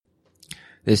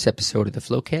This episode of the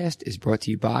Flowcast is brought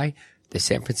to you by the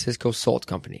San Francisco Salt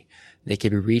Company. They can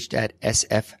be reached at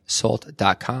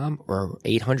sfsalt.com or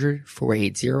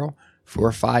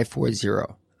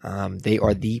 800-480-4540. They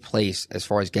are the place as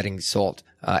far as getting salt,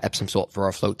 Epsom salt for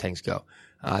our float tanks go.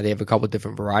 They have a couple of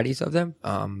different varieties of them.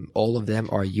 All of them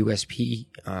are USP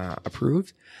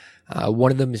approved.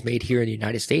 One of them is made here in the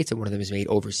United States and one of them is made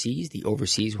overseas. The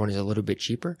overseas one is a little bit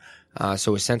cheaper.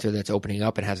 So a center that's opening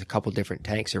up and has a couple different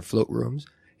tanks or float rooms,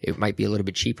 it might be a little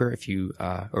bit cheaper if you,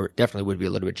 or definitely would be a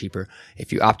little bit cheaper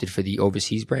if you opted for the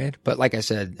overseas brand. But like I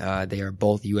said, they are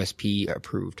both USP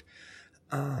approved.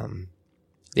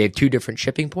 They have two different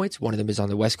shipping points. One of them is on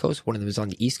the West Coast. One of them is on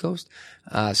the East Coast.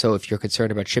 So if you're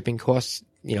concerned about shipping costs,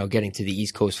 getting to the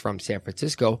East Coast from San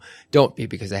Francisco, don't be,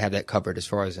 because they have that covered as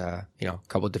far as, a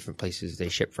couple of different places they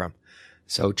ship from.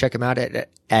 So check them out at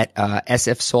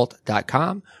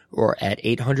sfsalt.com or at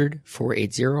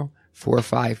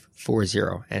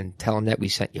 800-480-4540 and tell them that we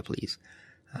sent you, please.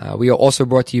 We are also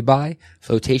brought to you by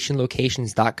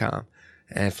flotationlocations.com,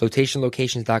 and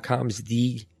flotationlocations.com is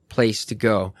the place to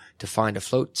go to find a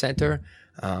float center,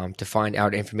 to find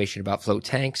out information about float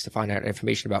tanks, to find out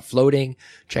information about floating,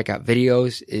 check out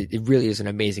videos. It really is an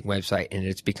amazing website, and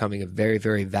it's becoming a very,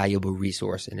 very valuable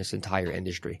resource in this entire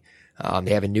industry.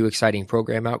 They have a new exciting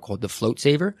program out called the Float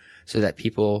Saver, so that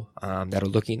people that are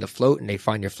looking to float and they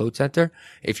find their float center,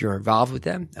 if you're involved with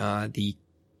them,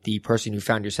 the person who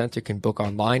found your center can book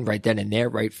online right then and there,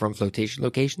 right from Flotation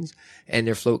Locations, and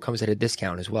their float comes at a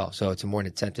discount as well. So it's a more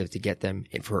incentive to get them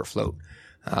in for a float.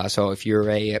 So if you're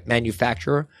a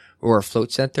manufacturer or a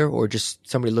float center or just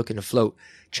somebody looking to float,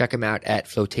 check them out at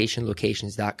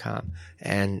flotationlocations.com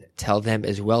and tell them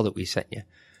as well that we sent you.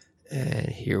 And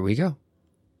here we go.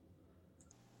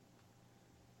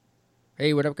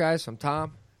 Hey, what up, guys? I'm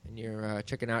Tom, and you're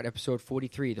checking out episode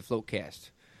 43 of the Floatcast.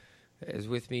 Is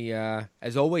with me,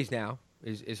 as always now,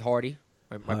 is Hardy,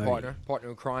 my partner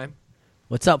in crime.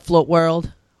 What's up, Float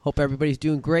World? Hope everybody's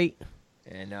doing great.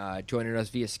 And joining us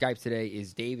via Skype today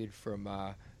is David from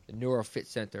the NeuroFit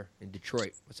Center in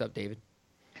Detroit. What's up, David?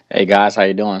 Hey, guys. How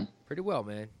you doing? Pretty well,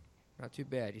 man. Not too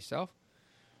bad. Yourself?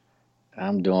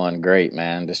 I'm doing great,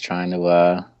 man. Just trying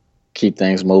to keep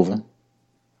things moving.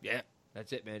 Yeah,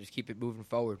 that's it, man. Just keep it moving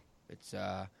forward. It's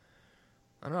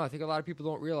I don't know. I think a lot of people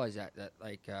don't realize that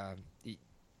like the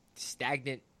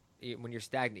stagnant. When you're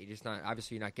stagnant, you're just not.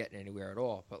 Obviously, you're not getting anywhere at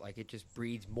all. But like, it just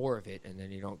breeds more of it, and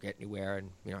then you don't get anywhere.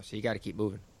 And so you got to keep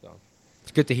moving. So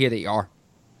it's good to hear that you are.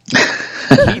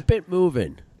 Keep it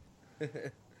moving.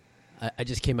 I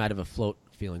just came out of a float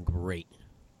feeling great.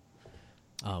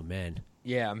 Oh man.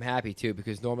 Yeah, I'm happy too,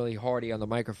 because normally Hardy on the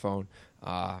microphone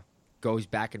goes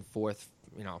back and forth,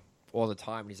 all the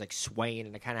time, and he's like swaying,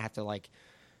 and I kind of have to like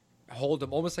hold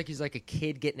him almost like he's like a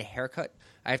kid getting a haircut.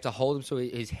 I have to hold him so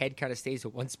his head kind of stays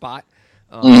at one spot.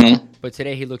 But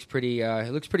today he looks pretty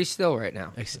still right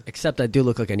now. Except I do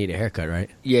look like I need a haircut, right?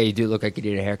 Yeah, you do look like you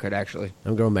need a haircut, actually.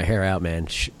 I'm growing my hair out, man,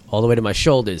 all the way to my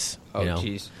shoulders. Oh,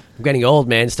 jeez. I'm getting old,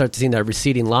 man. Start to see that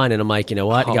receding line, and I'm like, you know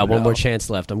what? I got one more chance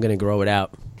left. I'm going to grow it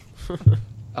out.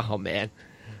 Oh, man.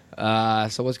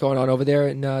 So what's going on over there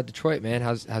in Detroit, man?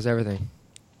 How's everything?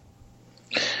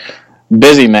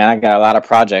 Busy, man. I got a lot of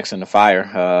projects in the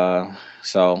fire.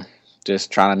 So just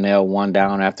trying to nail one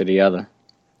down after the other.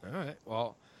 All right.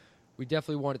 Well, we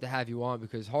definitely wanted to have you on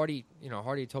because Hardy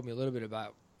told me a little bit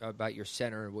about your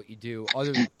center and what you do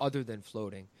other than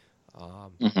floating.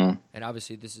 And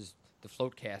obviously this is the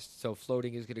Floatcast, so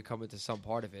floating is going to come into some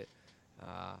part of it.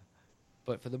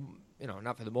 But for the,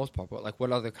 not for the most part, but like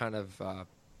what other kind of,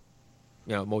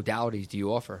 modalities do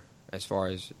you offer as far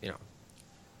as,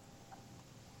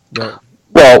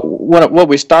 Well, what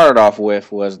we started off with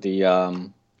was the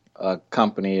a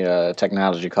company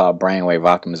technology called Brainwave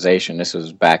Optimization. This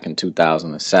was back in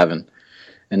 2007,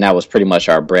 and that was pretty much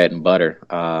our bread and butter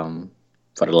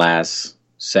for the last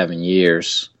 7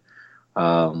 years.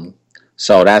 So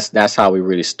that's how we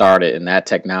really started, and that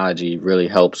technology really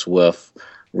helps with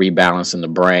rebalancing the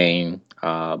brain,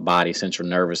 body, central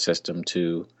nervous system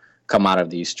to come out of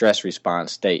these stress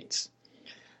response states.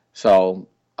 So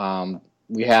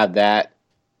we have that.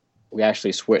 We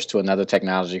actually switched to another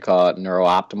technology called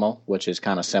NeuroOptimal, which is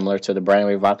kind of similar to the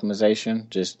brainwave optimization.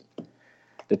 Just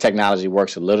the technology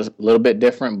works a little bit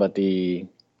different, but the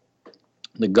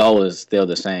goal is still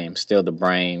the same. Still the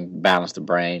brain, balance the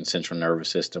brain, central nervous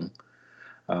system.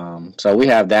 So we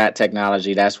have that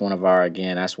technology. That's one of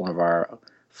our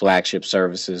flagship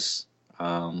services.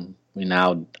 We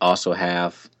now also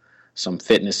have some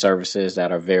fitness services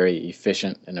that are very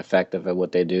efficient and effective at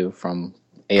what they do, from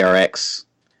ARX,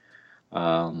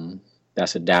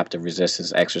 That's adaptive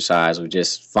resistance exercise. We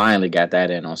just finally got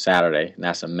that in on Saturday, and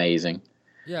that's amazing.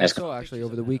 Yeah, That's I saw actually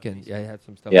over the weekend. Yeah, I had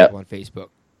some stuff Yep. up on Facebook.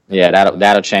 Yeah,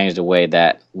 that'll change the way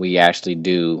that we actually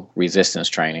do resistance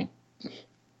training.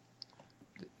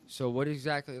 So what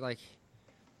exactly, like,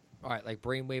 all right, like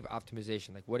brainwave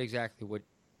optimization, like what exactly what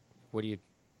do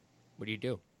you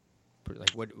do?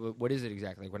 Like what is it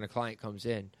exactly? Like when a client comes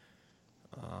in,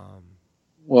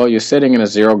 Well, you're sitting in a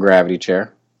zero gravity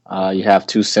chair. You have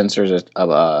two sensors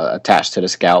attached to the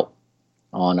scalp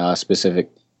on specific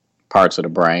parts of the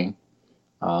brain,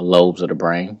 lobes of the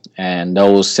brain, and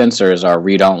those sensors are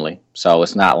read only. So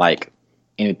it's not like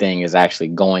anything is actually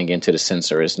going into the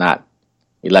sensor. It's not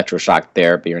electroshock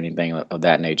therapy or anything of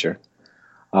that nature.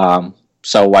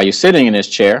 So while you're sitting in this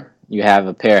chair, you have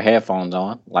a pair of headphones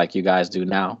on, like you guys do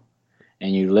now,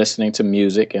 and you're listening to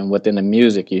music. And within the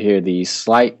music, you hear these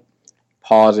slight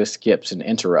pauses, skips, and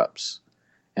interrupts.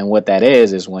 And what that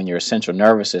is when your central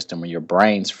nervous system or your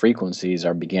brain's frequencies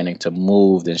are beginning to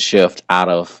move and shift out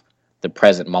of the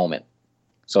present moment.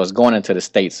 So it's going into the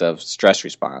states of stress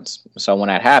response. So when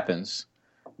that happens,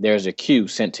 there's a cue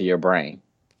sent to your brain.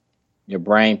 Your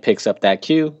brain picks up that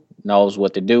cue, knows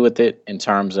what to do with it in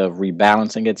terms of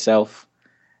rebalancing itself,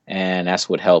 and that's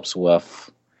what helps with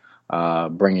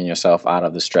bringing yourself out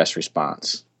of the stress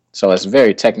response. So it's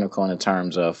very technical in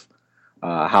terms of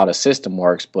how the system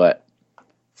works, but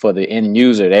for the end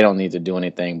user, they don't need to do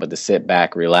anything but to sit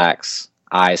back, relax,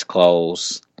 eyes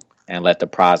closed, and let the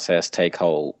process take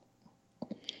hold.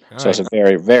 So it's a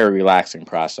very, very relaxing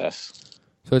process.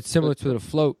 So it's similar to the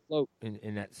float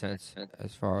in that sense,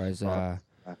 as far as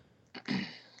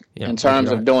in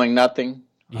terms of doing nothing.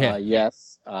 Yeah.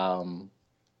 Yes, and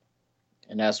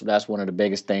that's one of the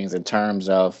biggest things in terms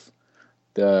of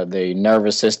the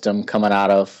nervous system coming out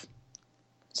of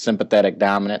sympathetic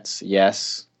dominance.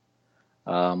 Yes,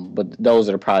 but those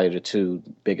are probably the two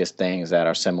biggest things that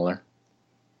are similar.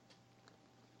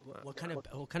 What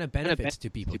kind of benefits do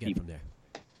people get from there?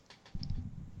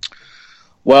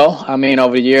 Well, I mean,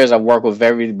 over the years, I've worked with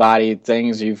everybody,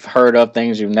 things you've heard of,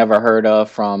 things you've never heard of,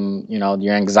 from,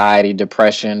 your anxiety,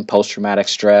 depression, post-traumatic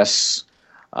stress,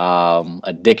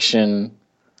 addiction,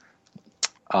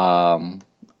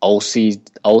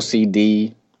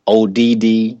 OCD,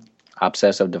 ODD,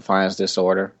 obsessive defiance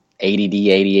disorder, ADD,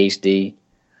 ADHD.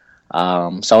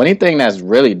 So anything that's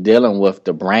really dealing with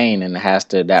the brain and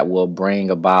that will bring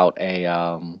about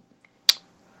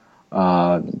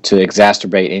to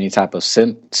exacerbate any type of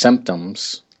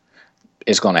symptoms,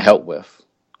 it's going to help with,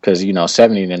 because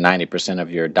 70 to 90% of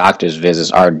your doctor's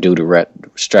visits are due to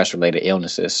stress-related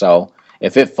illnesses. So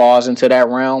if it falls into that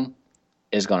realm,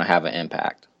 it's going to have an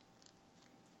impact.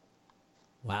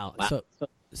 Wow.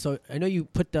 So I know you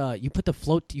got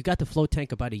the float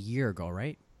tank about a year ago,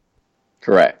 right?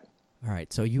 Correct. All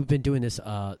right. So you've been doing this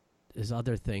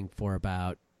other thing for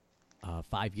about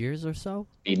 5 years or so?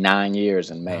 Be 9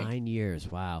 years in May. 9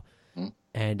 years, wow. Mm-hmm.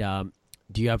 And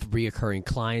do you have reoccurring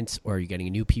clients, or are you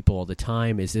getting new people all the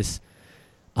time? Is this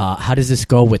how does this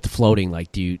go with floating?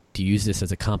 Like, do you use this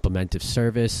as a complementary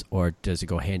service, or does it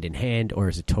go hand in hand, or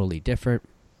is it totally different?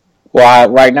 Well,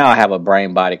 right now I have a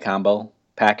brain-body combo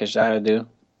package that I do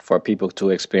for people to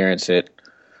experience it.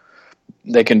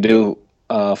 They can do,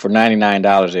 for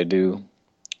 $99, they do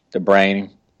the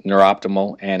brain,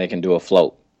 Neurooptimal, and they can do a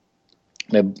float.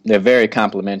 They're very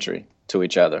complementary to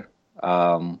each other.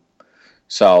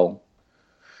 So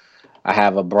I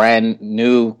have a brand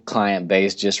new client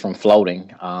base just from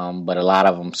floating, but a lot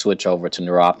of them switch over to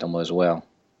Neurooptimal as well.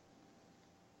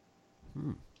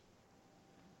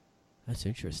 That's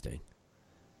interesting.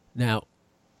 Now,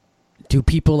 do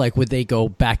people, would they go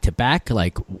back to back?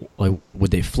 Like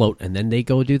would they float and then they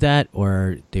go do that,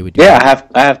 or they would do that?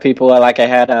 I have people, I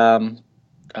had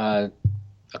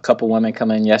a couple women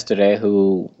come in yesterday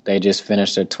who they just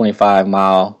finished a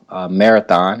 25-mile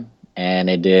marathon, and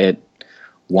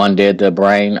one did the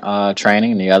brain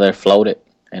training and the other floated,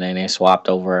 and then they swapped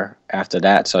over after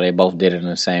that. So they both did it in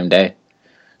the same day.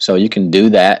 So you can do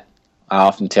that. I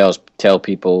often tell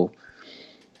people,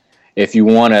 if you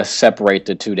want to separate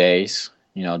the 2 days,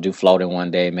 do floating one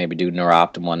day, maybe do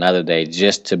Neurooptimal another day,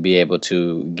 just to be able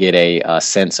to get a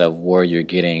sense of where you're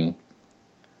getting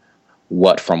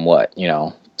what from what,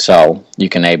 So you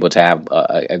can able to have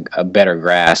a better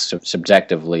grasp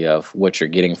subjectively of what you're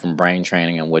getting from brain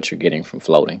training and what you're getting from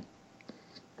floating.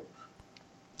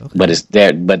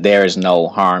 Okay. But there is no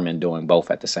harm in doing both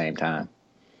at the same time.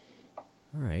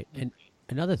 All right. And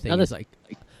another thing is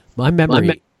my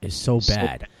memory is so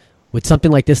bad. Would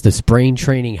something like this brain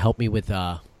training, help me with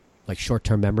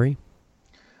short-term memory?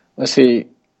 Let's see.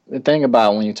 The thing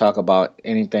about when you talk about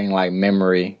anything like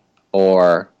memory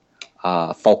or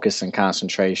focus and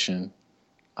concentration.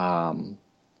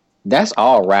 That's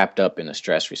all wrapped up in a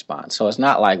stress response. So it's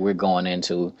not like we're going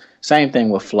into, same thing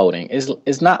with floating.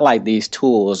 It's not like these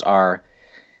tools are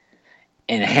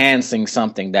enhancing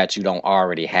something that you don't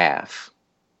already have.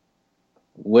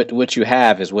 What you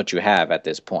have is what you have at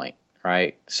this point,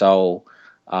 right? So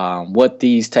what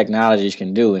these technologies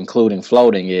can do, including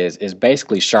floating, is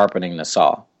basically sharpening the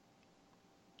saw.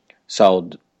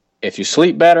 So if you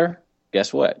sleep better,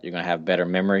 guess what? You're going to have better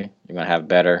memory. You're going to have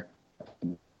better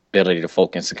ability to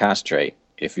focus and concentrate.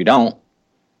 If you don't,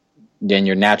 then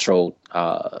your natural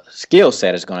skill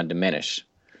set is going to diminish.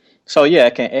 So yeah,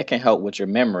 it can help with your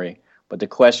memory, but the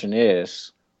question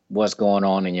is, what's going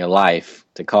on in your life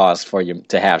to cause for you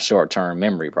to have short-term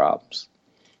memory problems?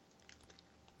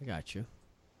 I got you.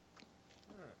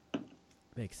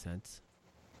 Makes sense.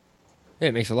 Yeah,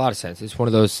 it makes a lot of sense. It's one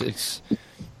of those. It's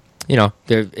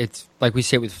it's like we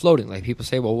say with floating. Like people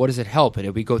say, well, what does it help?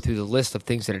 And we go through the list of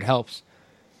things that it helps.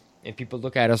 And people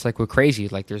look at us like we're crazy,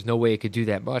 like there's no way it could do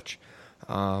that much.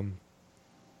 And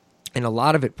a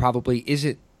lot of it probably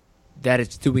isn't that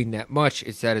it's doing that much,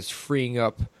 it's that it's freeing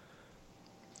up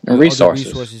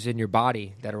resources in your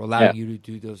body that are allowing you to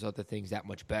do those other things that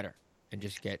much better and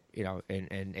just get,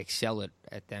 and excel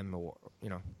at them or,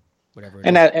 whatever.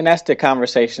 And that's the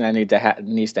conversation that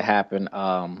needs to happen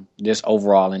just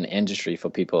overall in the industry for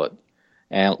people.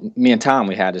 And me and Tom,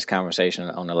 we had this conversation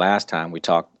on the last time we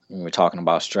were talking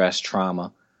about stress,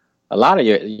 trauma. A lot of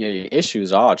your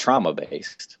issues are trauma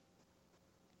based,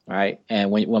 right?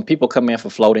 And when people come in for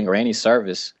floating or any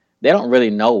service, they don't really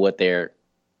know what they're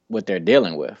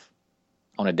dealing with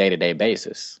on a day-to-day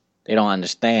basis. They don't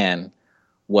understand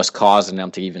what's causing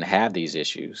them to even have these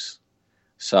issues.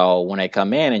 So when they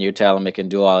come in and you tell them it can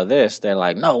do all of this, they're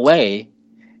like, no way.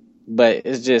 But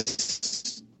it's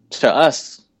just, to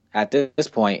us, at this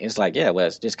point, it's like, yeah, well,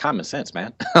 it's just common sense,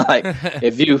 man. Like,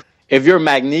 if you're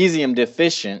magnesium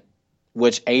deficient,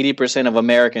 which 80% of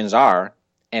Americans are,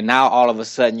 and now all of a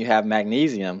sudden you have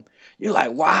magnesium, you're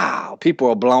like, wow, people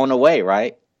are blown away,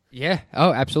 right? Yeah.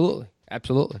 Oh, absolutely.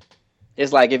 Absolutely.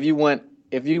 It's like if you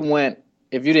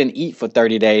didn't eat for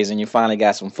 30 days and you finally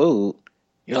got some food,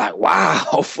 you're like,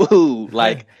 wow, food.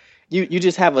 Like you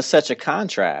just have such a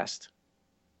contrast.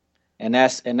 And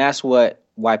that's why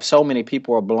so many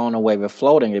people are blown away with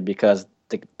floating, is because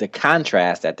the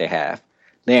contrast that they have.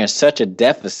 They're in such a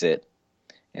deficit,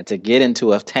 and to get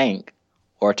into a tank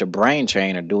or to brain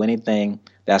train or do anything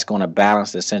that's going to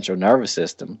balance the central nervous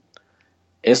system,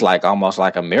 it's like almost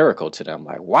like a miracle to them.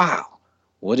 Like, wow,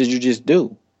 what did you just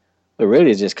do? But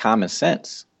really, it's just common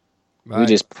sense. Right. We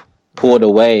just pulled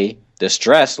away the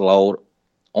stress load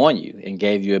on you and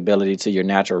gave you ability to your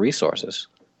natural resources.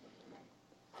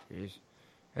 Jeez.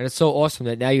 And it's so awesome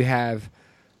that now you have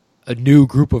a new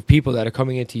group of people that are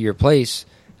coming into your place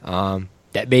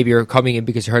that maybe are coming in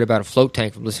because you heard about a float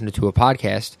tank from listening to a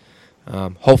podcast,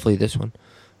 hopefully this one.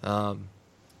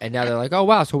 And now they're like, oh,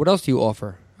 wow, so what else do you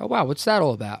offer? Oh, wow, what's that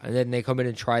all about? And then they come in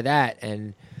and try that,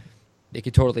 and they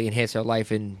can totally enhance their life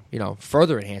and,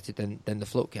 further enhance it than the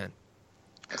float can.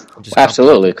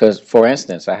 Absolutely, because, for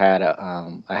instance, I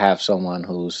have someone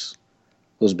who's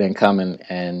been coming,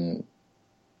 and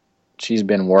she's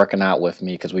been working out with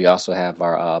me because we also have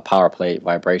our Power Plate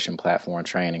vibration platform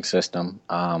training system.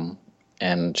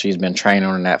 And she's been training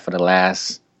on that for the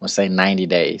last, let's say, 90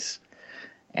 days.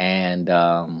 And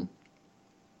her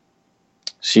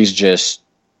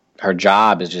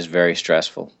job is just very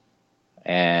stressful.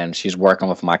 And she's working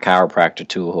with my chiropractor,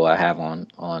 too, who I have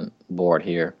on board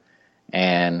here.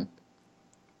 And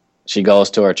she goes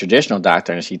to her traditional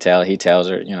doctor, and he tells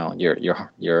her,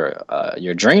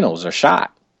 your adrenals are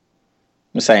shot.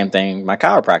 The same thing my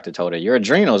chiropractor told her, your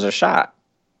adrenals are shot.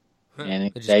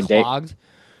 And they clogged?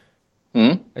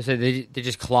 I said they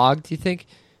just clogged, you think?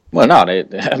 Well, no, they're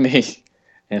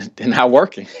not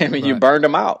working. Right. You burned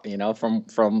them out,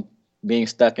 from being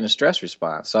stuck in a stress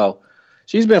response. So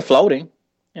she's been floating,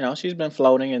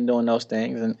 and doing those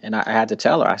things. And I had to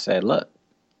tell her, I said, look,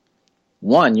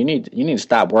 one, you need to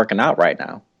stop working out right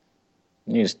now.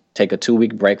 You need to take a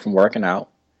 2-week break from working out,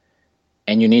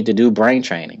 and you need to do brain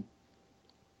training.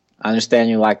 I understand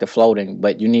you like the floating,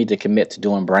 but you need to commit to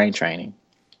doing brain training.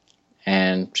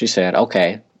 And she said,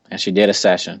 okay. And she did a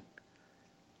session.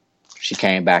 She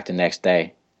came back the next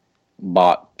day,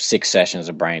 bought 6 sessions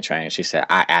of brain training. She said,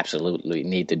 I absolutely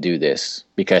need to do this,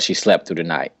 because she slept through the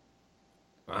night.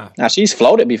 Wow. Now, she's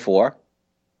floated before,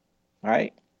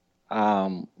 right?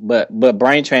 But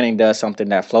brain training does something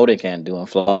that floating can't do, and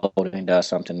floating does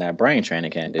something that brain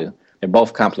training can't do. They're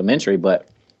both complementary, but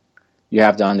you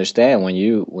have to understand when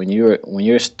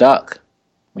you're stuck,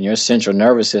 when your central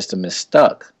nervous system is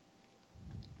stuck,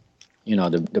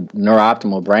 the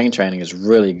neurooptimal brain training is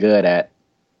really good at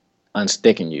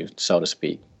unsticking you, so to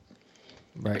speak.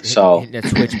 Right. So Hitting that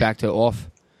switch back to off.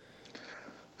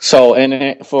 So,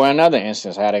 and for another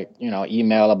instance, I had a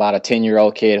email about a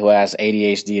 10-year-old kid who has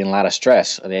ADHD and a lot of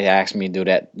stress. They asked me to do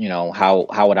that.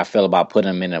 How would I feel about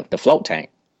putting him in the float tank?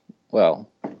 Well,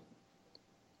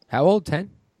 How old? 10?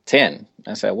 10.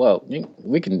 I said, well,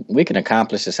 we can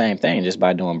accomplish the same thing just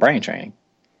by doing brain training.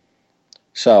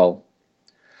 So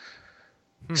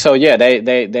yeah,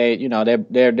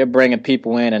 they're bringing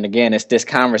people in, and again, it's this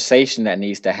conversation that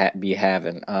needs to be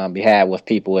had with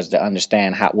people, is to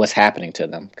understand what's happening to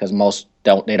them, because most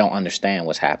don't understand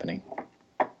what's happening.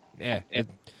 Yeah,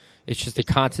 it's just a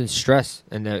constant stress,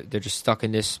 and they're just stuck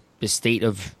in this state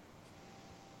of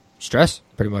stress,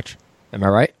 pretty much. Am I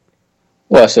right?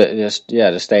 Well, it's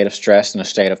the state of stress and the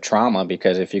state of trauma,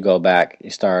 because if you go back, you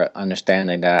start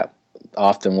understanding that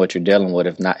often what you're dealing with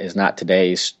is not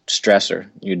today's stressor.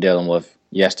 You're dealing with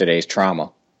yesterday's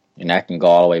trauma, and that can go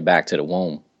all the way back to the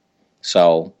womb.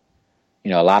 So,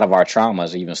 a lot of our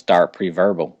traumas even start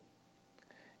pre-verbal.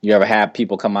 You ever have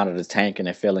people come out of the tank and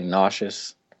they're feeling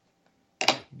nauseous?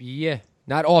 Yeah,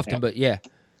 not often, but yeah.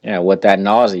 Yeah, what that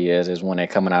nausea is when they're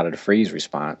coming out of the freeze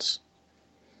response.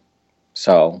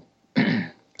 So,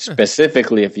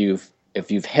 specifically, if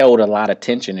you've held a lot of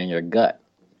tension in your gut,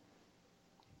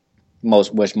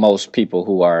 most people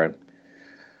who are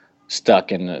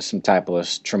stuck in some type of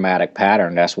traumatic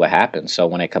pattern, that's what happens. So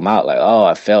when they come out like, oh,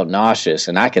 I felt nauseous,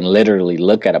 and I can literally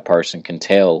look at a person, can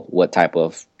tell what type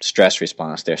of stress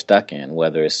response they're stuck in,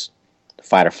 whether it's the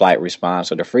fight or flight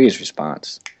response or the freeze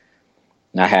response.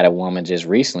 And I had a woman just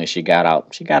recently, she got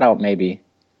out maybe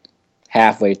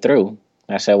halfway through.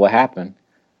 And I said, what happened?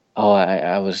 Oh,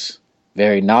 I was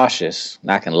very nauseous.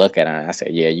 And I can look at her and I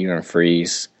said, yeah, you're in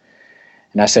freeze.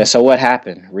 And I said, so what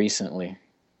happened recently?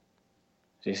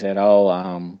 She said,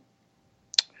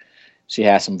 she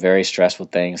had some very stressful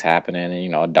things happening,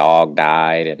 and, a dog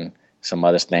died and some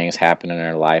other things happened in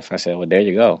her life. I said, well, there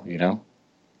you go,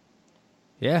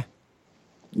 Yeah.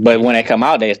 But when they come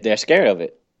out, they're scared of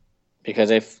it, because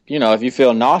if you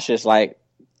feel nauseous, like,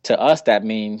 to us, that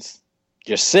means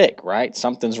you're sick, right?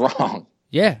 Something's wrong.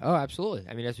 Yeah. Oh, absolutely.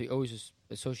 I mean, as we always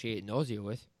associate nausea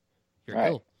with, you're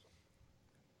right. ill.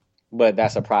 But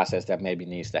that's a process that maybe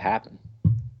needs to happen.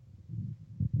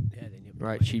 Yeah, they need,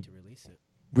 right. She need to release it.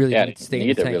 Really need to stay in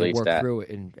the tank and work that. through it,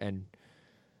 and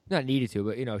not needed to,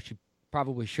 but she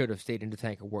probably should have stayed in the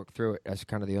tank and worked through it. That's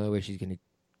kind of the only way she's going to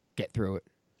get through it.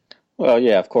 Well,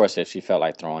 yeah, of course, if she felt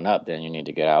like throwing up, then you need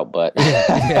to get out. But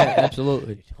yeah,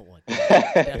 absolutely, you don't want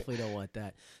that. Definitely don't want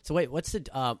that. So wait, what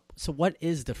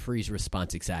is the freeze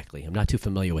response exactly? I'm not too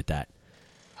familiar with that.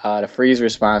 The freeze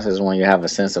response is when you have a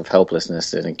sense of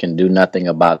helplessness and can do nothing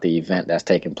about the event that's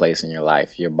taking place in your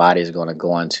life. Your body is going to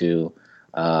go into,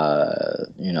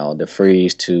 the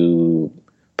freeze to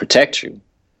protect you.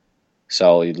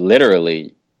 So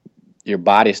literally, your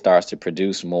body starts to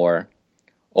produce more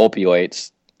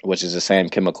opioids, which is the same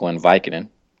chemical in Vicodin,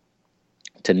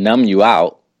 to numb you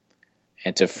out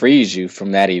and to freeze you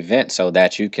from that event so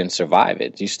that you can survive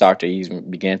it. You start to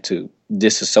even begin to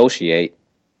disassociate.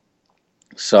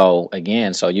 So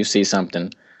again, you see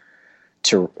something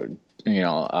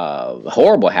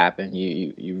horrible happen.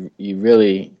 You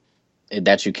really,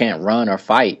 that you can't run or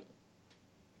fight.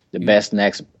 The best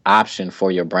next option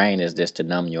for your brain is just to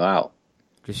numb you out.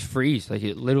 Just freeze, like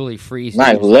it literally freezes.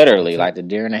 Like literally, like the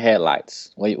deer in the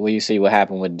headlights. Where you see what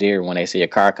happened with deer when they see a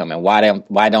car coming. Why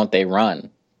don't they run?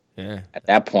 Yeah. At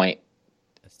that point,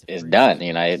 it's done.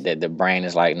 The brain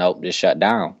is like, nope, just shut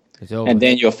down. And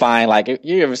then you'll find, like,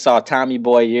 you ever saw Tommy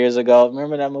Boy years ago?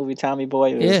 Remember that movie Tommy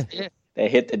Boy? Yeah. They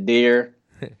hit the deer.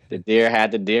 The deer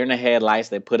had the deer in the headlights.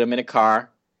 They put him in a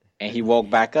car, and he woke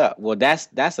back up. Well,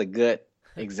 that's a good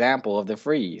example of the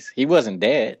freeze. He wasn't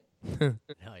dead.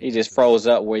 He just froze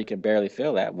up where you could barely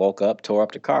feel that. Woke up, tore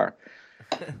up the car.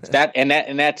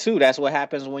 That too. That's what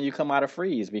happens when you come out of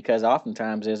freeze, because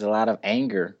oftentimes there's a lot of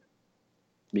anger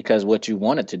because what you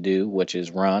wanted to do, which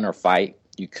is run or fight,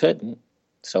 you couldn't.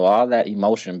 So all that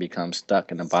emotion becomes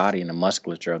stuck in the body and the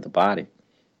musculature of the body.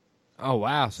 Oh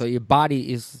wow! So your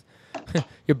body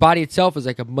itself is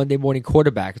like a Monday morning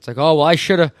quarterback. It's like, oh well, I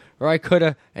shoulda or I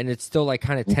coulda, and it's still like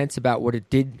kind of tense about what it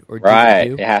did or didn't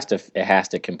do. It has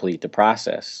to complete the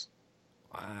process.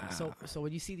 Wow. So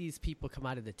when you see these people come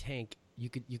out of the tank, you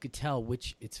could tell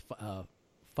which it's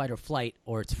fight or flight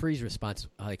or it's freeze response.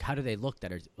 Like, how do they look?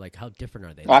 That are like, how different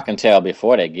are they? Well, I can tell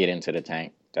before they get into the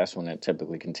tank. That's when it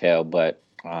typically can tell. But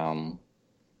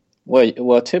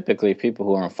typically people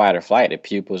who are in fight or flight, the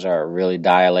pupils are really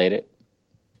dilated.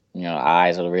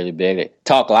 Eyes are really big. They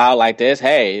talk loud like this.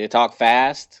 Hey, they talk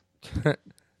fast.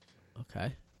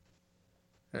 Okay.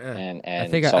 And I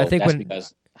think so I think that's when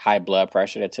because high blood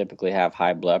pressure. They typically have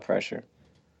high blood pressure.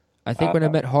 I think when I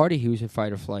met Hardy, he was in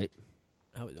fight or flight.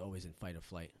 I was always in fight or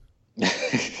flight.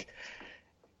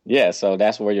 Yeah, so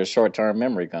that's where your short-term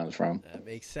memory comes from. That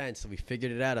makes sense. We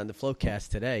figured it out on the Flowcast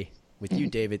today with you,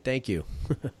 David. Thank you.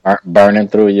 Burning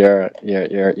through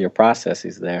your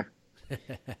processes there.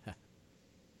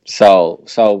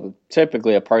 So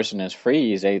typically a person is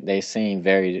freeze. They seem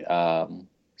very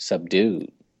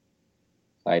subdued.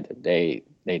 Like they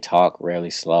talk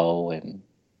really slow and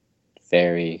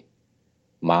very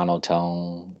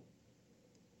monotone,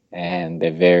 and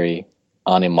they're very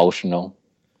unemotional,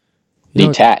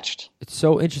 detached. It's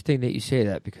so interesting that you say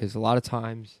that because a lot of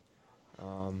times,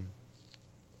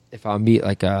 if I meet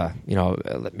like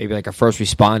maybe like a first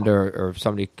responder or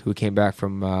somebody who came back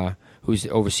from who's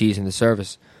overseas in the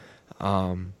service,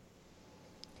 a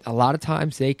lot of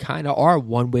times they kind of are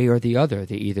one way or the other.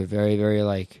 They're either very, very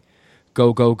like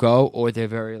go, go, go, or they're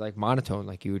very like monotone,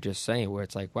 like you were just saying, where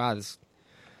it's like, wow, this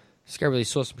guy really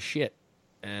saw some shit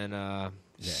and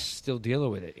still dealing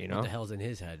with it, you know? What the hell's in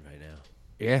his head right now?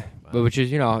 Yeah, wow. But which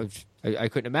is, I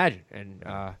couldn't imagine. And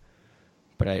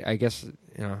but I guess,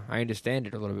 I understand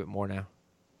it a little bit more now.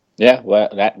 Yeah, well,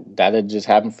 that had just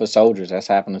happened for soldiers. That's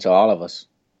happening to all of us.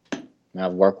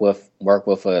 I've worked with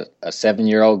a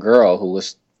 7-year-old girl who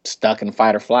was stuck in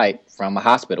fight or flight from a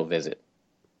hospital visit.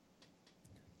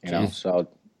 So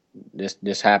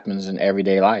this happens in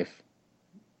everyday life.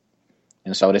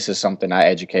 And so this is something I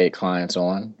educate clients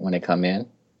on when they come in.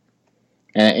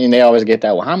 And they always get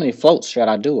that, well, how many floats should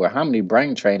I do? Or how many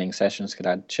brain training sessions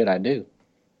should I do?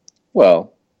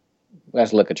 Well,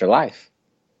 let's look at your life.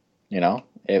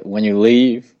 When you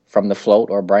leave from the float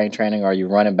or brain training, are you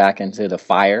running back into the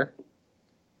fire?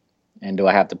 And do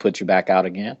I have to put you back out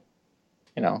again?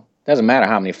 Doesn't matter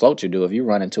how many floats you do. If you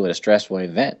run into a stressful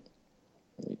event,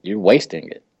 you're wasting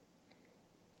it.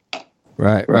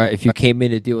 Right. If you came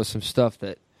in to deal with some stuff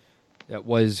that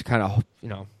was kind of,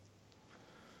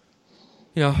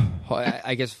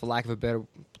 I guess for lack of a better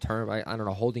term, I don't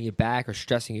know, holding you back or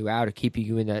stressing you out or keeping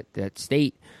you in that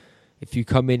state. If you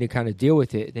come in and kind of deal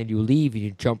with it, then you leave and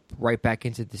you jump right back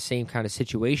into the same kind of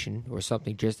situation or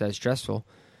something just as stressful.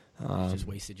 You just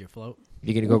wasted your float.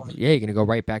 You're gonna go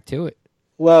right back to it.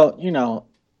 Well,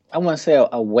 I wouldn't say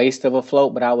a waste of a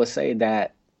float, but I would say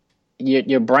that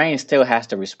your brain still has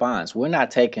to respond. We're not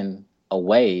taking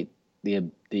away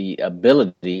the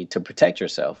ability to protect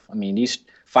yourself. I mean, these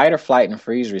fight or flight and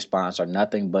freeze response are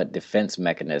nothing but defense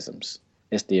mechanisms.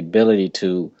 It's the ability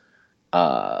to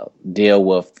deal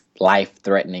with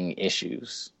life-threatening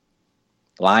issues.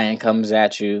 Lion comes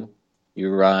at you,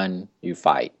 you run, you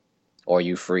fight, or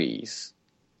you freeze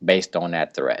based on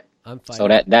that threat. So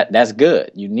that's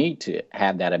good. You need to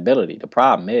have that ability. The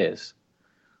problem is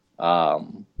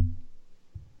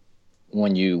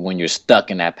when you're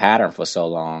stuck in that pattern for so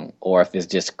long, or if it's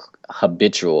just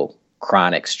habitual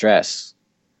chronic stress.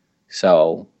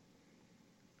 So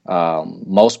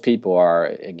most people are,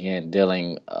 again,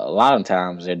 a lot of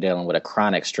times they're dealing with a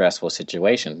chronic stressful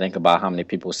situation. Think about how many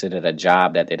people sit at a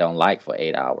job that they don't like for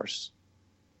 8 hours.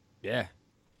 Yeah. I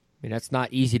mean, that's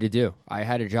not easy to do. I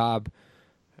had a job,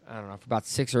 I don't know, for about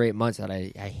 6 or 8 months that I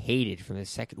hated from the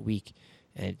second week,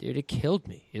 and it killed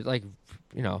me. It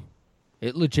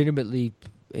it legitimately,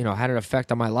 had an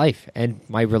effect on my life and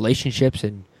my relationships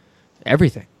and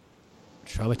everything.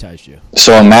 Traumatized you.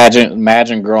 So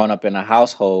imagine growing up in a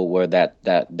household where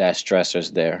that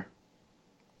stressor's there.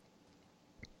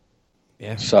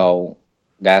 Yeah. So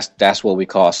that's what we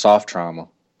call soft trauma.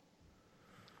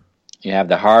 You have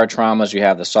the hard traumas, you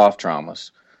have the soft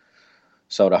traumas.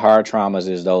 So the hard traumas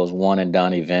is those one and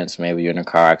done events. Maybe you're in a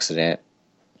car accident,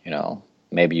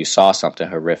 maybe you saw something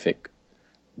horrific.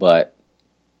 But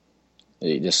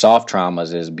the soft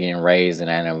traumas is being raised in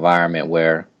an environment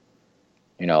where,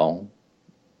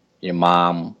 your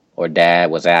mom or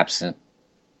dad was absent.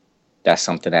 That's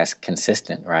something that's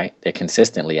consistent, right? They're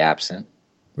consistently absent.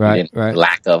 Right.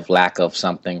 Lack of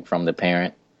something from the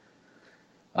parent.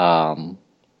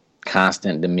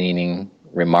 Constant demeaning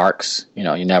remarks.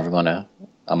 You're never going to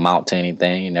amount to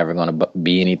anything. You're never going to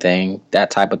be anything. That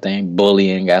type of thing.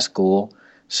 Bullying at school.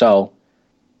 So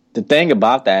the thing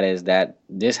about that is that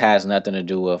this has nothing to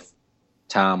do with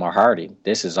Tom or Hardy.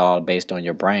 This is all based on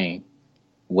your brain,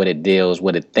 what it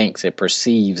thinks, it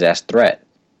perceives as threat.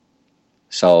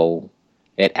 So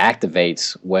it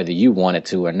activates whether you want it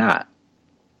to or not.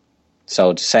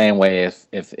 So the same way,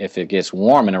 if it gets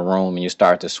warm in a room and you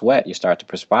start to sweat, you start to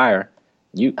perspire,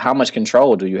 how much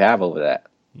control do you have over that?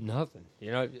 Nothing.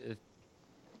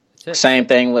 Same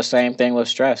thing with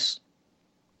stress.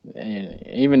 And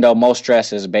even though most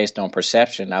stress is based on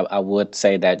perception, I would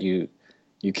say that you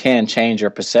can change your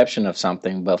perception of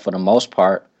something, but for the most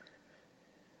part,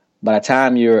 by the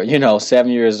time you're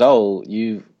 7 years old,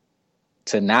 you've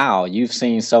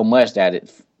seen so much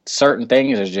that certain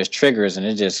things are just triggers, and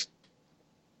it's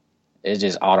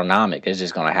just autonomic. It's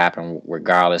just going to happen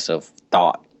regardless of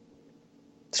thought,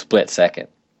 split second.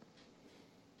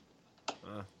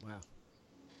 Wow.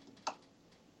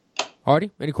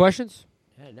 Artie, any questions?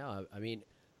 Yeah, no, I mean,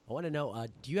 I want to know,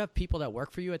 do you have people that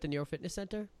work for you at the Neuro Fitness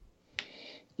Center?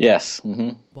 Yes.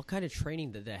 Mm-hmm. What kind of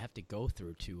training did they have to go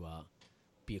through to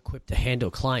be equipped to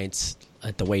handle clients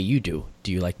the way you do?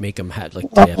 Do you like make them have like? Do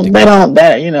they have to They don't.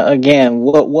 That again,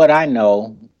 what I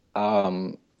know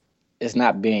is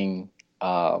not being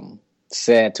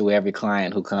said to every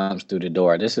client who comes through the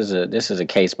door. This is a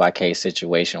case by case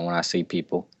situation when I see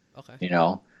people. Okay.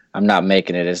 I'm not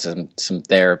making it as some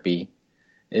therapy.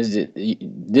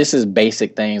 This is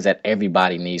basic things that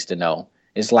everybody needs to know.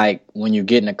 It's like when you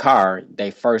get in a car,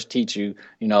 they first teach you,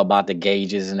 about the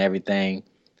gauges and everything.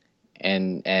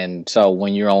 And so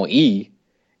when you're on E,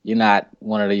 you're not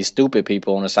one of these stupid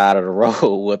people on the side of the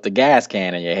road with the gas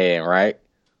can in your hand, right?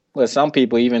 Well, some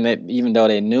people, even though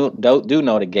they do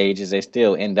know the gauges, they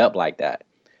still end up like that.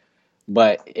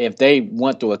 But if they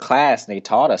went through a class and they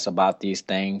taught us about these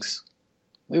things,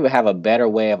 we would have a better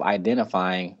way of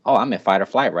identifying, oh, I'm in fight or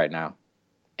flight right now,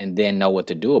 and then know what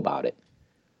to do about it.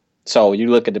 So you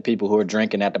look at the people who are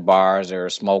drinking at the bars or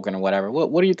smoking or whatever.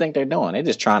 What do you think they're doing? They're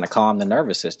just trying to calm the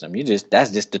nervous system. That's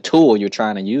just the tool you're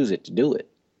trying to use it to do it.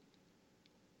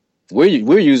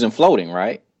 We're using floating,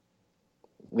 right?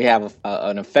 We have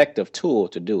an effective tool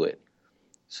to do it.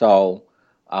 So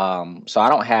I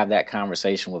don't have that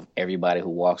conversation with everybody who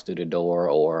walks through the door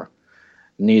or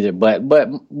neither. But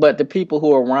the people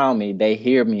who are around me, they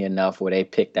hear me enough where they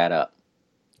pick that up.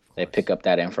 They pick up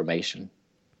that information.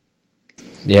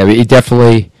 Yeah, but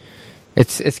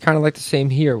it's kind of like the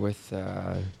same here with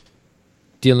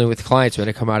dealing with clients when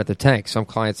they come out of the tank. Some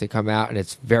clients, they come out and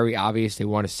it's very obvious they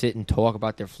want to sit and talk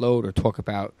about their float or talk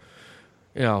about,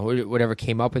 whatever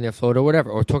came up in their float or whatever,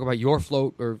 or talk about your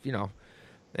float or,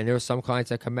 and there are some clients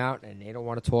that come out and they don't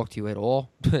want to talk to you at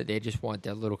all. They just want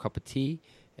that little cup of tea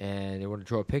and they want to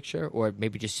draw a picture or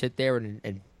maybe just sit there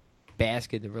and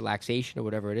bask in the relaxation or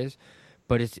whatever it is.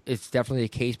 But it's definitely a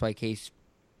case-by-case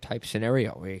type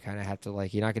scenario where you kind of have to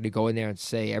you're not going to go in there and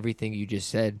say everything you just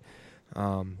said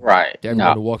right to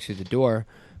everyone who walks through the door.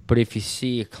 But if you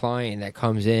see a client that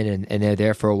comes in and they're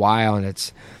there for a while and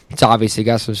it's obviously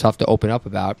got some stuff to open up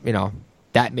about,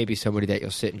 that may be somebody that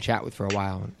you'll sit and chat with for a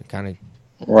while and kind of.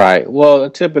 Right. Well,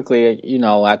 typically,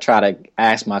 I try to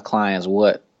ask my clients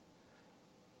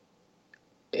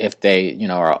if they,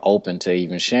 are open to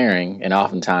even sharing. And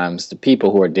oftentimes the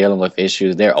people who are dealing with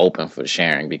issues, they're open for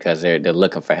sharing because they're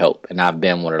looking for help. And I've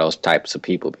been one of those types of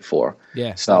people before.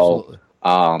 Yeah. So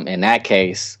in that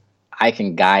case, I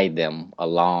can guide them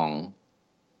along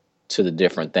to the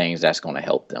different things that's going to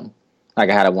help them. Like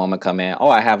I had a woman come in, oh,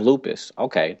 I have lupus.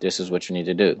 Okay, this is what you need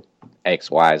to do. X,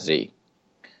 Y, Z.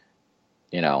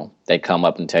 They come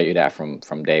up and tell you that from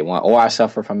day one. Or I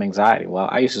suffer from anxiety. Well,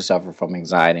 I used to suffer from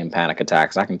anxiety and panic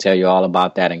attacks. I can tell you all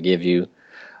about that and give you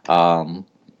the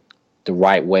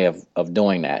right way of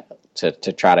doing that to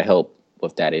try to help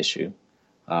with that issue.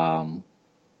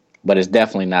 But it's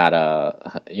definitely not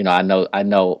I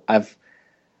know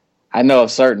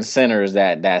of certain centers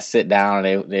that sit down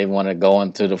and they want to go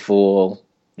into the full,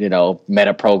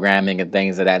 meta programming and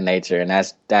things of that nature. And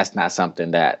that's not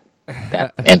something that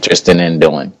I'm interested in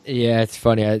doing. Yeah, it's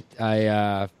funny.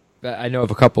 I know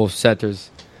of a couple of centers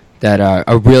that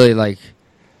are really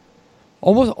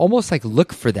almost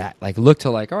look for that. Look to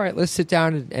all right, let's sit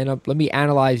down and let me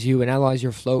analyze you and analyze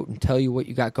your float and tell you what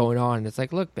you got going on. And it's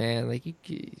look, man,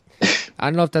 I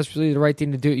don't know if that's really the right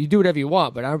thing to do. You do whatever you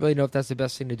want, but I don't really know if that's the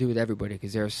best thing to do with everybody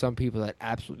because there are some people that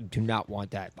absolutely do not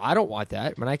want that. I don't want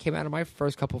that. When I came out of my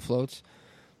first couple of floats,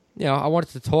 I wanted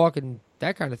to talk and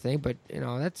that kind of thing, but I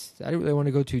didn't really want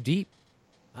to go too deep.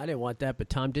 I didn't want that, but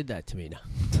Tom did that to me now.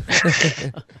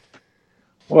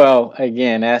 Well,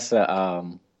 again, that's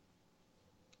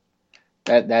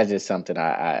that's just something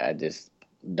I just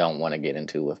don't want to get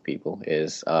into with people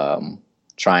is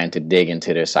trying to dig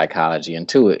into their psychology.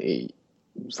 And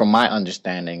from my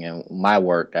understanding and my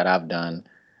work that I've done,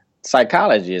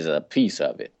 psychology is a piece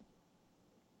of it.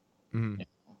 Mm.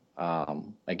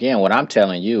 Again, what I'm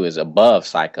telling you is above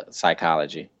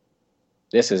psychology.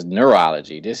 This is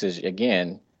neurology. This is,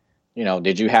 again,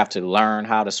 did you have to learn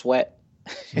how to sweat?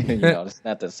 There's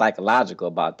nothing psychological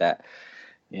about that,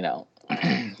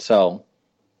 So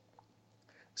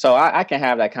I can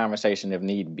have that conversation if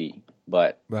need be.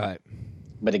 But Right.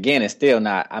 but again, it's still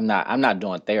not. I'm not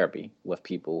doing therapy with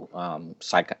people,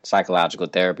 psychological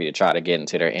therapy to try to get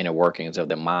into their inner workings of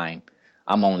their mind.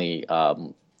 I'm only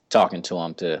talking to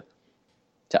them to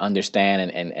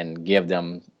understand and give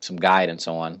them some guidance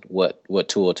on what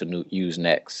tool to use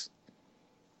next.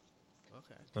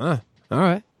 Okay. All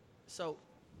right. So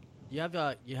you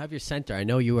have your center. I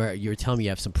know you were telling me you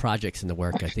have some projects in the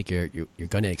work. I think you're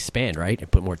going to expand, right,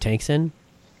 and put more tanks in.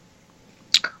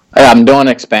 I'm doing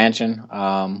expansion.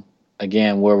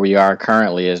 Again, where we are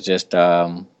currently is just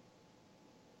was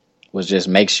just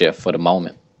makeshift for the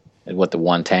moment with the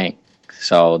one tank.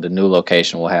 So the new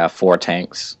location will have 4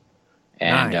 tanks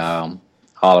and Nice.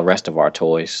 all the rest of our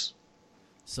toys.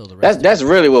 So the rest That's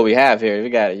really what we have here.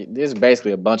 This is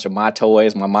basically a bunch of my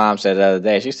toys. My mom said the other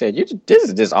day, she said, this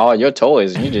is just all your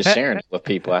toys and you're just sharing it with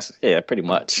people. I said, yeah, pretty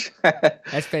much.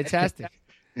 That's fantastic.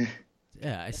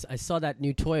 Yeah, I saw that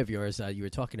new toy of yours you were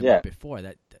talking about Yeah. before.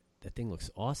 That thing looks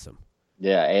awesome.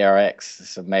 Yeah, ARX.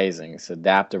 It's amazing. It's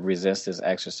adaptive resistance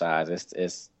exercise.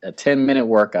 It's a 10-minute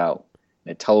workout.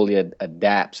 It totally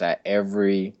adapts at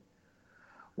every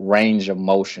range of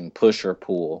motion, push or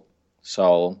pull.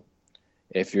 So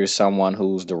if you're someone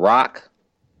who's The Rock,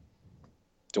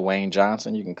 Dwayne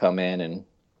Johnson, you can come in and,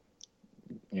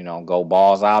 go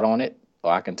balls out on it.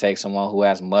 Or I can take someone who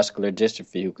has muscular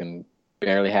dystrophy, who can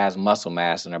barely has muscle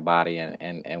mass in their body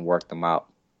and work them out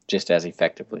just as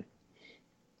effectively.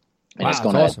 And Wow, it's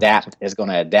going that's to awesome. adapt. It's going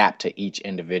to adapt to each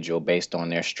individual based on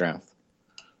their strength.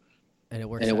 And it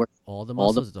works on all the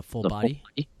muscles, the full body.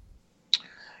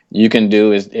 You can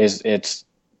do it's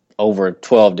over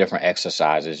 12 different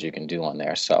exercises you can do on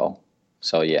there. So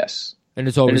yes. And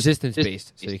it's all resistance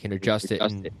based, so you can adjust it.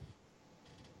 And,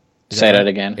 Say that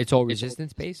again. It's all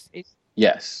resistance based.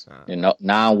 Yes.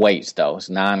 Non-weights though. It's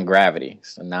non-gravity.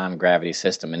 It's a non-gravity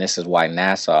system, and this is why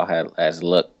NASA has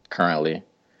looked currently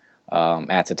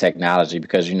at the technology,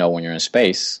 because when you're in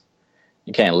space,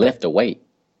 you can't lift a weight.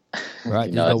 Right.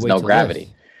 There's no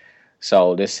gravity.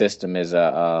 So this system is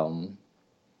a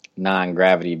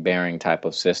non-gravity bearing type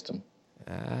of system.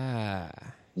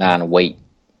 Non-weight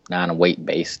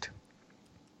based.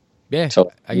 Yeah.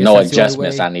 So I guess no that's the only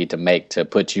adjustments way- I need to make to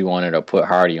put you on it or put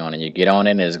Hardy on it. You get on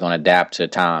it, and it's going to adapt to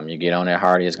Tom. You get on it,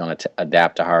 Hardy is going to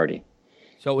adapt to Hardy.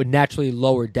 So it would naturally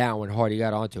lower down when Hardy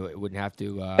got onto it. It wouldn't have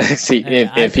to. See, Hey, if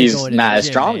I've been he's going to not the as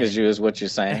gym, strong man. as you, is what you're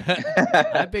saying.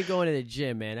 I've been going to the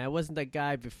gym, man. I wasn't that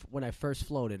guy when I first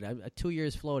floated. I'm 2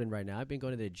 years floating right now. I've been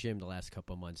going to the gym the last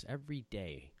couple of months every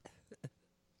day.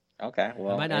 Okay,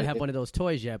 well, I might not have one of those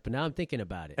toys yet, but now I'm thinking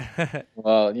about it.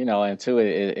 well, and two,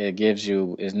 it gives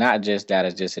you. It's not just that;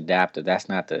 it's just adaptive. That's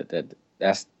not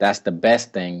that's the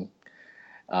best thing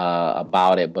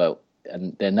about it. But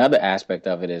another aspect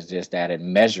of it is just that it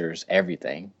measures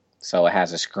everything. So it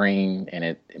has a screen and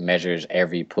it measures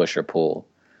every push or pull.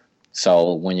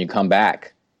 So when you come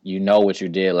back, you know what you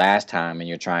did last time, and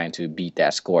you're trying to beat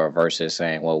that score versus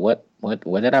saying, "Well, what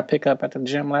did I pick up at the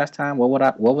gym last time? What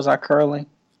was I curling?"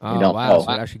 Oh, don't wow. know.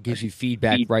 So it actually gives you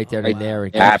feedback right there and there.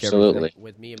 And Yeah, keeps everything. absolutely.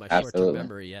 With me and my short-term Absolutely.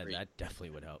 memory, yeah, that definitely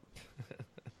would help.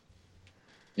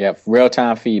 Yeah, real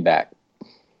time feedback.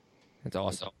 That's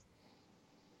awesome.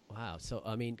 Wow. So,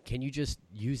 I mean, can you just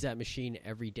use that machine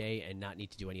every day and not need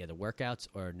to do any other workouts,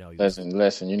 or no?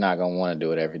 Listen, you're not gonna want to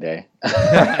do it every day.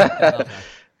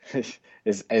 Okay.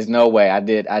 It's no way. I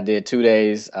did 2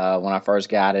 days when I first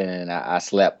got it, and I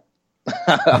slept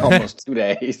almost 2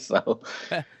 days. So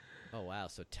Oh, wow.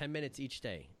 So 10 minutes each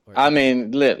day. Or I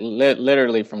mean,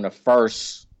 literally from the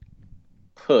first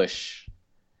push,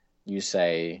 you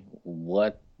say,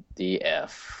 "What the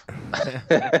f?"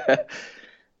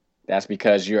 That's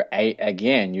because you're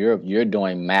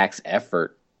doing max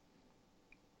effort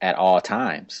at all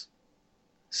times.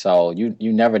 So you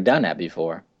never done that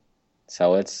before.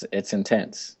 So it's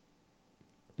intense.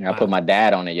 I put my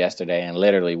dad on it yesterday, and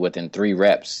literally within 3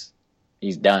 reps,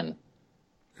 he's done.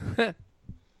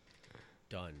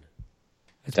 done.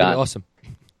 That's Done. pretty awesome.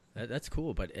 That's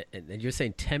cool. But and you're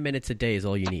saying 10 minutes a day is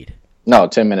all you need? No,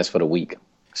 10 minutes for the week.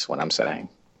 That's what I'm saying.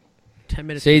 10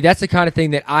 minutes. See, that's the kind of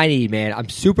thing that I need, man. I'm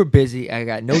super busy. I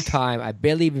got no time. I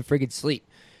barely even friggin' sleep.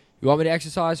 You want me to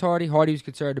exercise, Hardy? Hardy was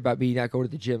concerned about me not going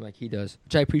to the gym like he does,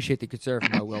 which I appreciate the concern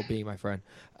for my well-being, my friend.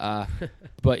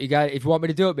 But if you want me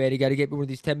to do it, man, you got to get me one of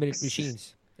these 10-minute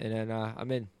machines, and then I'm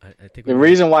in. I think The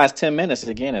reason why it's 10 minutes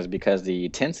again is because the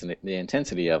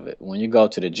intensity of it. When you go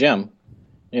to the gym,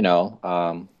 you're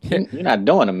not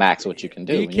doing the max what you can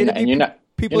do. Are you kidding me? You're not.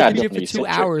 People you're in not the gym doing for the 2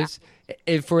 eccentric. hours,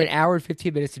 and for an hour and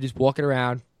 15 minutes, they're just walking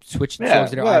around, switching Yeah,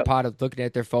 songs to their well- iPod, or looking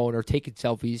at their phone, or taking